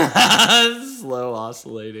dog. Slow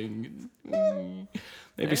oscillating.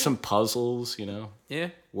 Maybe some puzzles, Yeah.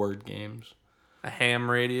 word games. A ham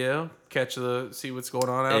radio. See what's going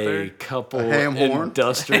on out A there. A couple ham horn?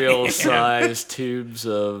 industrial-sized tubes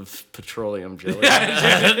of petroleum jelly. There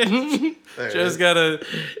it Joe's is. got a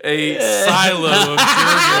silo of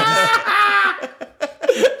Cheerios.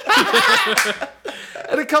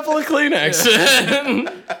 And a couple of Kleenex. Turn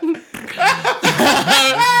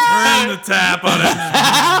the tap on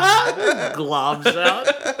it. Globs out.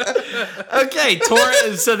 Okay,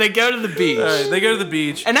 so they go to the beach. All right, they go to the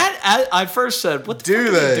beach. And I first said, what the fuck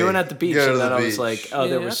are they they doing at the beach? go to And then the I was beach? like, oh,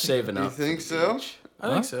 they Yeah, were I think- saving You up. think so?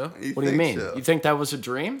 I think so. What do you mean? So? You think that was a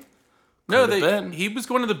dream? No, Could've been. he was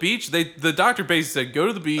going to the beach. The doctor basically said, go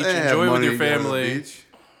to the beach, They didn't have enjoy with money your to go to the family, beach.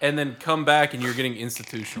 and then come back and you're getting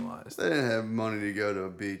institutionalized. They didn't have money to go to a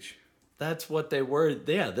beach. That's what they were.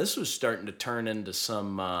 Yeah, this was starting to turn into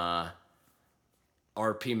some R.P.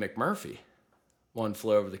 McMurphy. One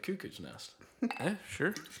Flew Over the Cuckoo's Nest. Yeah,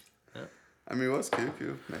 sure. I mean, what's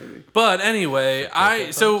cuckoo? Maybe. But anyway,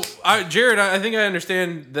 Jared, I think I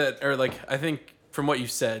understand that, or like, I think from what you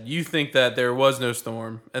said, you think that there was no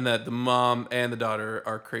storm and that the mom and the daughter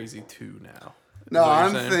are crazy too now. No,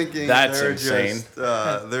 I'm saying? thinking That's they're insane. just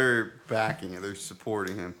they're backing it. They're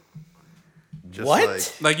supporting him. Just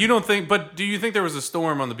What? Like, you don't think, but do you think there was a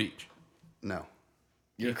storm on the beach? No.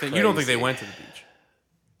 You don't think they went to the beach?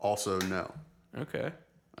 Also, no. Okay.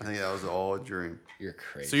 I think that was all a dream. You're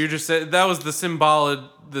crazy. So you're just saying that was the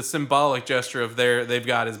symbolic gesture of they've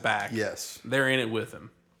got his back. Yes. They're in it with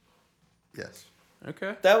him. Yes.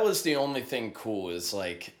 Okay. That was the only thing cool is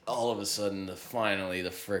like all of a sudden finally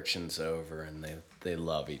the friction's over and they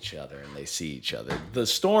love each other and they see each other. The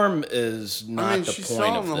storm is not she the saw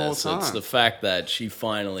point him of the whole this. It's time. the fact that she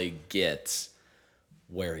finally gets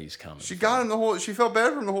where he's coming She from. got him she felt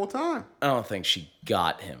bad for him the whole time. I don't think she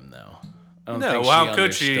got him though. I don't No, think how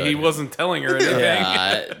could she? understood He him. wasn't telling her anything.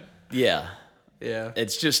 Yeah, yeah. Yeah.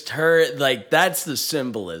 It's just her, like, that's the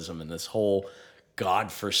symbolism in this whole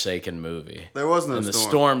godforsaken movie. There was no and the storm.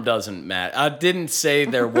 storm doesn't matter. I didn't say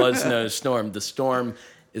there was no storm. The storm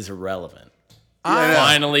is irrelevant. Yeah,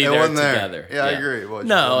 Finally, it they're wasn't there. together. Yeah, I agree. It wasn't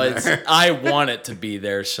No, there. I want it to be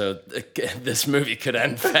there so this movie could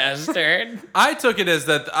end faster. I took it as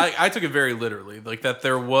that. I took it very literally, like that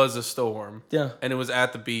there was a storm. Yeah. And it was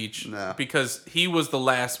at the beach. No. Because he was the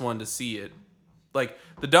last one to see it. Like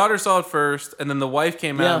the daughter saw it first, and then the wife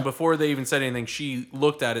came out, and before they even said anything, she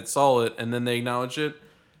looked at it, saw it, and then they acknowledged it.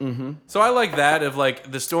 Mm-hmm. So I like that of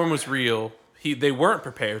like the storm was real. They weren't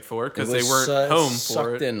prepared for it because they weren't home for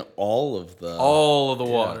sucked it. in all of the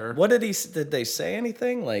water. What did they say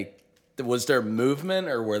anything? Like, was there movement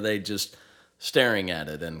or were they just staring at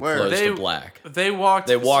it and Where? close to black? They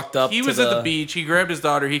walked up He to was at the beach. He grabbed his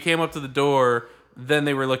daughter. He came up to the door. Then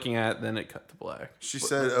they were looking at. Then it cut to black. She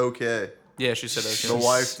said okay. Yeah, she said okay. The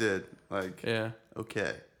wife did. Like, Yeah.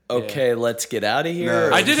 okay. Okay, let's get out of here.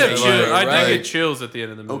 No. I did have So, chills. like, I did right. get chills at the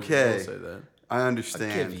end of the movie. Okay. I will say that. I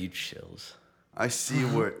understand. Give you chills. I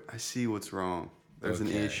see what's wrong. There's an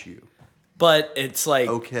issue. But it's like,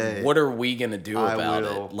 Okay. what are we gonna do I about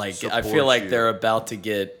will it? Like, I support feel like you. they're about to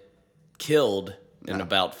get killed in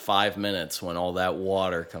about 5 minutes when all that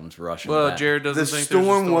water comes rushing Well, back. Jared doesn't The think there's a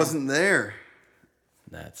storm wasn't there.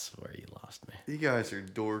 That's where you lost me. You guys are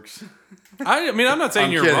dorks. I mean, I'm not saying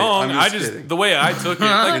I'm you're kidding. wrong. I'm I just just kidding. the way I took it.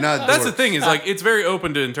 Like, You're not that's the dorks. thing is like it's very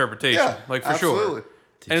open to interpretation. Yeah, like for absolutely. sure.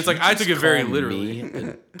 And it's like I took it very literally. Me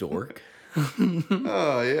a dork.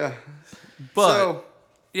 Oh yeah. But So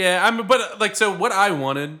yeah, but like so what I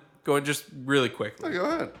wanted. Going just really quickly. go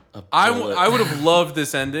ahead. I would have loved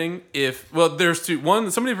this ending if there's two.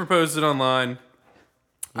 One, somebody proposed it online.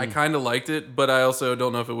 I kind of liked it, but I also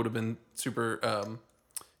don't know if it would have been super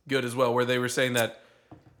good as well. Where they were saying that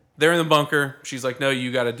they're in the bunker. She's like, "No,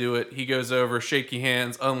 you got to do it." He goes over, shaky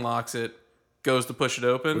hands, unlocks it, goes to push it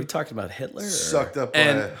open. We talked about Hitler? Or? Sucked up by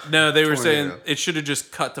And a no, they were tornado. saying it should have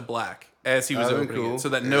just cut to black as he was That'd be opening cool. it, so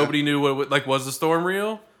that Yeah. nobody knew what like was the storm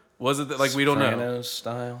real? Was it that, like we don't know? Sopranos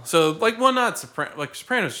style. So like not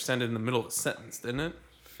Sopranos just ended in the middle of a sentence, didn't it?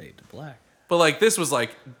 Fade to black. But like this was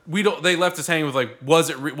like they left us hanging with like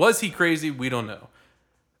was he crazy? We don't know.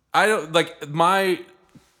 I don't like my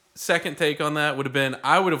second take on that would have been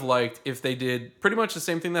I would have liked if they did pretty much the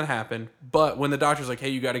same thing that happened, but when the doctor's like, "Hey,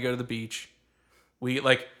 you got to go to the beach." We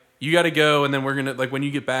like you got to go and then we're going to like when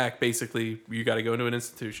you get back basically you got to go into an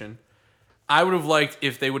institution. I would have liked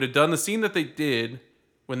if they would have done the scene that they did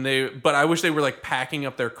but I wish they were like packing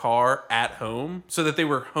up their car at home so that they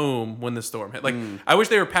were home when the storm hit. Like I wish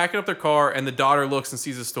they were packing up their car and the daughter looks and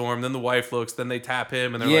sees a storm, then the wife looks, then they tap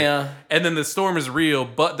him and they're like, and then the storm is real,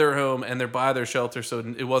 but they're home and they're by their shelter, so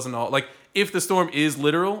it wasn't all like if the storm is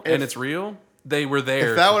literal and it's real, they were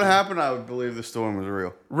there. If that would happen, I would believe the storm was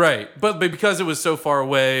real. Right, but because it was so far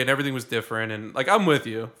away and everything was different, and like I'm with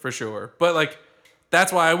you for sure, but like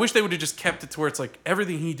that's why I wish they would have just kept it to where it's like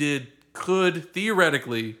everything he did could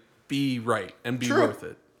theoretically be right and be True. worth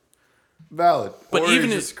it. Valid. But or even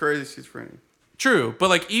he's if- just crazy schizophrenia. True, but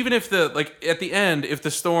like even if at the end, if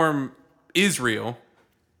the storm is real,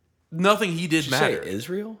 nothing he did Did you matter. say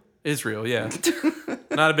Israel? Israel, yeah.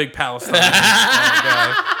 Not a big Palestine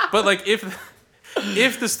guy. But like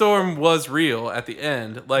if the storm was real at the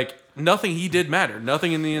end, like nothing he did mattered.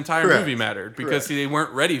 Nothing in the entire Correct. movie mattered because Correct. they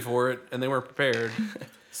weren't ready for it and they weren't prepared.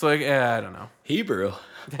 So like, yeah, I don't know. Hebrew.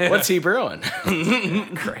 What's Hebrewing?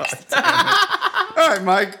 All right,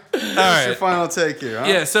 Mike. What's right. your final take here? Huh?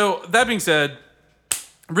 Yeah. So that being said,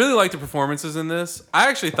 really like the performances in this. I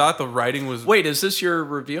actually thought the writing was. Wait, is this your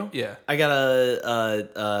review? Yeah. I got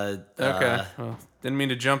Okay. Well, didn't mean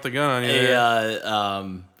to jump the gun on you. There.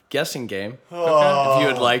 a guessing game. If you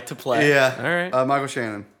would like to play. Yeah. All right. Michael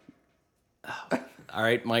Shannon. All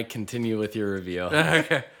right, Mike, continue with your review.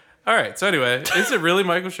 Okay. All right. So anyway, is it really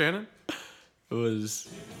Michael Shannon? It was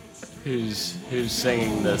who's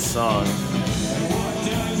singing this song?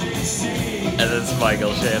 And it's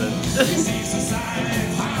Michael Shannon.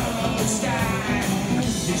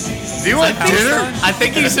 Do you want dinner? I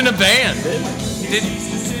think he's in a band.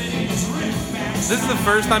 This is the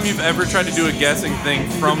first time you've ever tried to do a guessing thing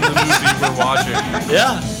from the movie we're watching.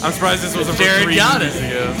 Yeah. I'm surprised this wasn't Jared 3 got movies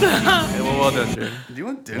ago. Okay, well done, Jared. Do you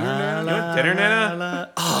want dinner, man? You want dinner,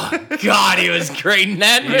 Nana? Oh, God, he was great in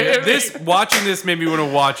that movie. Watching this made me want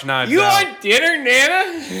to watch Knives You Out. want dinner,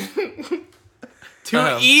 Nana?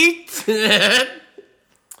 To eat?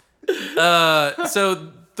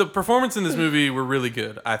 So the performance in this movie were really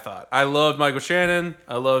good, I thought. I loved Michael Shannon.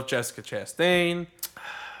 I loved Jessica Chastain.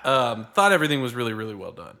 Thought everything was really, really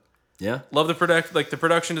well done. Yeah. Love the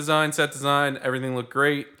production design, set design, everything looked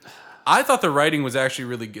great. I thought the writing was actually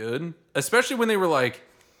really good, especially when they were like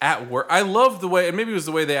at work. I loved the way, and maybe it was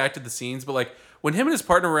the way they acted the scenes, but like when him and his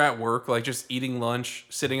partner were at work, like just eating lunch,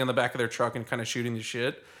 sitting on the back of their truck and kind of shooting the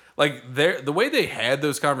shit. Like the way they had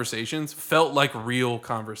those conversations felt like real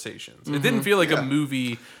conversations. It didn't feel like a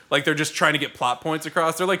movie, like they're just trying to get plot points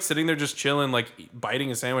across. They're like sitting there just chilling, like biting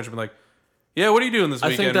a sandwich and be like, yeah, what are you doing this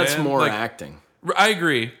weekend, I think that's man? more Like, acting, I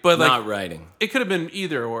agree, but like not writing. it could have been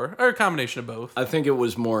either or a combination of both. I think it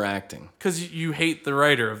was more acting. Because you hate the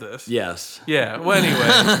writer of this. Yes. Yeah. Well,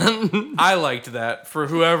 anyway, I liked that for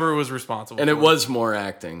whoever was responsible. And for it was more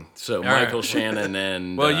acting. So right. Michael Shannon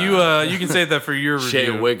and Well, you can say that for your Shea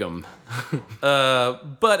review. Wiggum.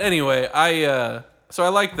 But anyway, so I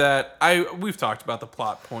like that. We've talked about the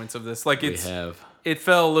plot points of this. Like We have. it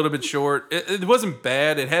fell a little bit short. It wasn't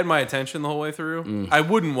bad. It had my attention the whole way through. I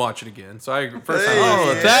wouldn't watch it again. So I first time. A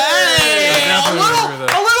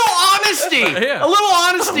little honesty. Yeah. A little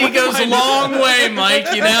honesty goes a long way,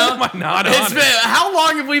 Mike, you know? Am I not It's honest? been, how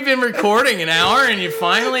long have we been recording? An hour, and you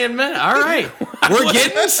finally admit it? All right. We're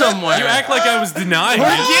getting somewhere. You act like I was denying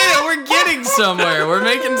it. We're getting somewhere. We're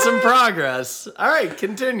making some progress. All right,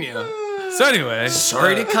 continue. So anyway,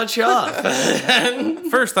 Sorry to cut you off.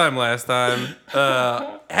 first time, last time.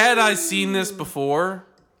 Had I seen this before,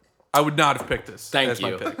 I would not have picked this. Thank as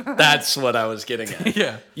you. My pick. That's what I was getting at.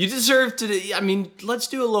 Yeah. You deserve to. I mean, let's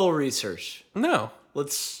do a little research. No.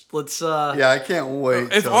 Let's. Yeah, I can't wait.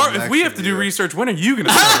 If we have to do research, when are you gonna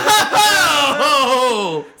start?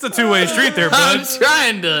 Oh, It's a two-way street there, I'm bud.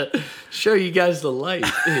 trying to show you guys the light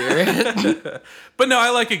here. But no, I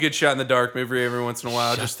like a good shot in the dark movie every once in a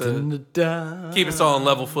while, just to keep us all on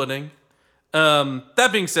level footing. That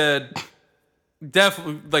being said,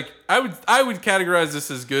 definitely like I would categorize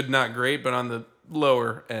this as good, not great, but on the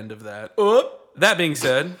lower end of that. That being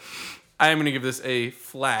said, I am going to give this a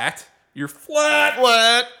flat. You're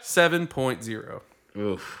flat. 7.0.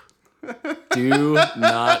 Oof. Do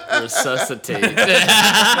not resuscitate.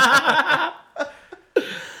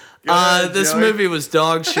 This movie was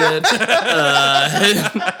dog shit.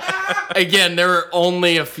 Again, there were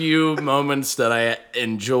only a few moments that I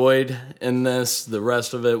enjoyed in this. The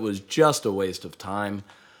rest of it was just a waste of time.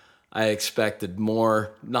 I expected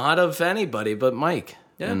more, not of anybody, but Mike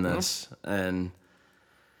in this. And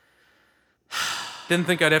Didn't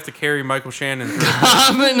think I'd have to carry Michael Shannon.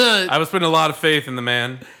 I was putting a lot of faith in the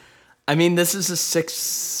man. I mean, this is a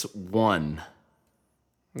 6-1.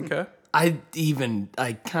 Okay. I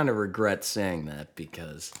kind of regret saying that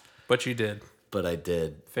because... But you did. But I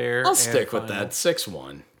did. Fair. I'll stick with final. that.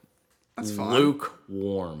 6-1. That's fine.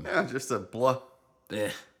 Lukewarm. Yeah, just a blah. Eh.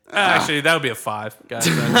 Actually, that would be a 5, guys.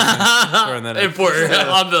 Throwing that If we're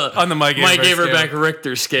on the Mike Averback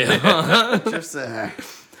Richter scale. Just a...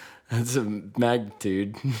 That's a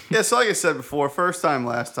magnitude. Yeah, so like I said before, first time,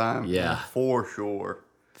 last time. Yeah. For sure.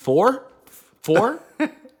 4? 4?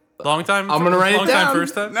 Long time. I'm gonna write it long down. time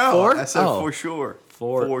first time. No, 4? I said Oh. for sure.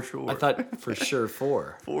 4. For sure. I thought for sure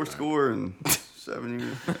 4. 4 score and 7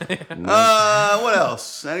 years. What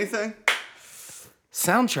else? Anything?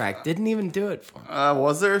 Soundtrack didn't even do it for me.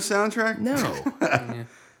 Was there a soundtrack? No.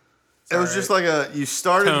 It was just like you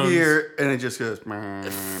started Tones. here and it just goes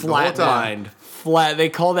Flatlined. Flat. They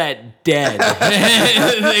call that dead.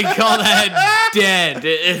 They call that dead.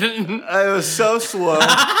 It was so slow.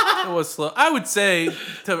 It was slow. I would say,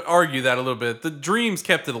 to argue that a little bit, the dreams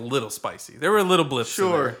kept it a little spicy. There were a little blips in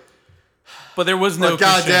there. But there was no. But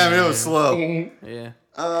goddamn, it was slow. Yeah.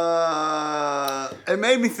 It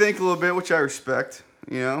made me think a little bit, which I respect.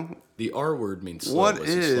 You know, The R word means slow. what Was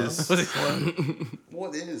it slow?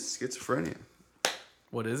 what is schizophrenia?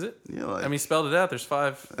 What is it? Yeah, like, I mean, he spelled it out. There's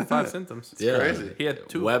five symptoms. Yeah. crazy. He had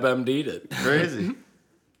 2. WebMD'd it. Crazy.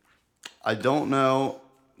 I don't know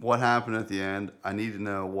what happened at the end. I need to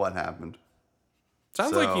know what happened.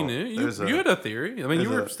 Sounds So, like you knew. You had a theory. I mean, you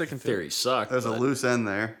were sticking to Theory it. sucked. There's a but loose end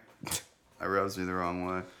there. I rubs me the wrong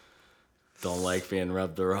way. Don't like being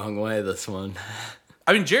rubbed the wrong way, this one.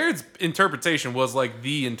 I mean, Jared's interpretation was like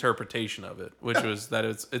the interpretation of it, which was that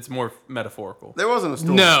it's more metaphorical. There wasn't a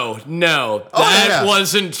storm. No. Oh, That yeah.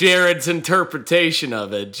 wasn't Jared's interpretation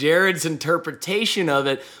of it. Jared's interpretation of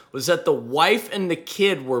it was that the wife and the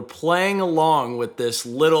kid were playing along with this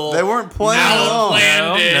little. They weren't playing along.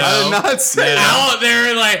 outlandish. No. I did not say that. Out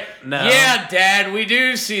there, like, No. yeah, Dad, we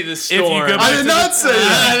do see the storm. go back I did not say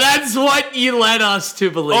that. That's what you led us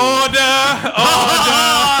to believe. Order!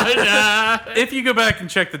 Order! If you go back and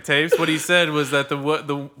check the tapes, what he said was that the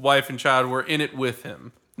wife and child were in it with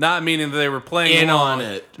him. Not meaning that they were playing In along. on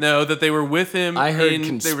it. No, that they were with him. I heard They were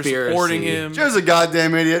conspiracy. supporting him. Jared's a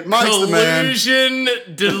goddamn idiot. Mike's the man. Collusion,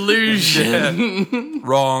 delusion.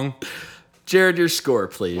 Wrong. Jared, your score,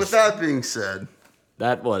 please. With that being said,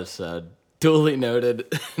 That was said. Duly noted.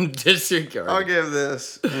 Disregard. I'll give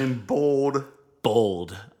this in bold,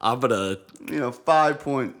 Bold. I'm gonna.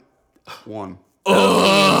 5.1.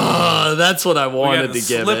 Oh, that's what I We wanted got the to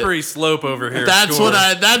give slippery it. slope over here. That's Score.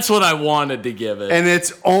 That's what I wanted to give it. And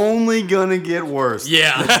it's only gonna get worse.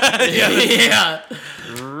 yeah. yeah.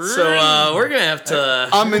 So we're gonna have to.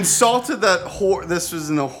 I'm insulted that this was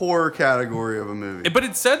in a horror category of a movie. But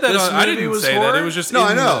it said that This I movie didn't was say horror? that. It was just No,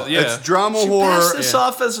 in I know. The, yeah. It's drama Should horror. pass this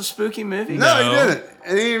off as a spooky movie. No, he No. didn't.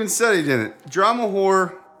 And he even said he didn't. Drama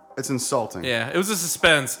horror, it's insulting. Yeah, it was a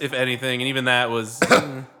suspense, if anything, and even that was.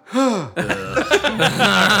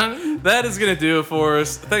 That is going to do it for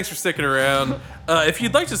us. Thanks for sticking around. If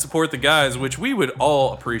you'd like to support the guys, which we would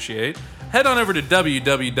all appreciate, head on over to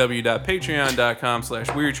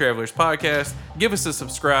www.patreon.com/WeirdTravelersPodcast. Give us a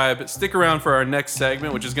subscribe. Stick around for our next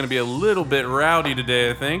segment, which is going to be a little bit rowdy today,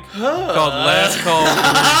 I think, called Last Call for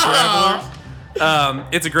Weird Travelers.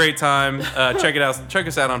 It's a great time. Check it out. Check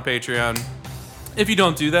us out on Patreon. If you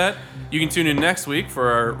don't do that, you can tune in next week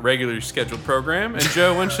for our regularly scheduled program. And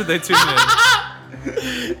Joe, when should they tune in?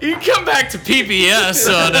 You can come back to PBS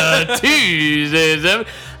on Tuesdays.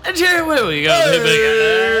 Jerry, where are we going?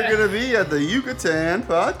 We're gonna be at the Yucatan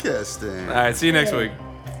podcast stand. All right, see you next week.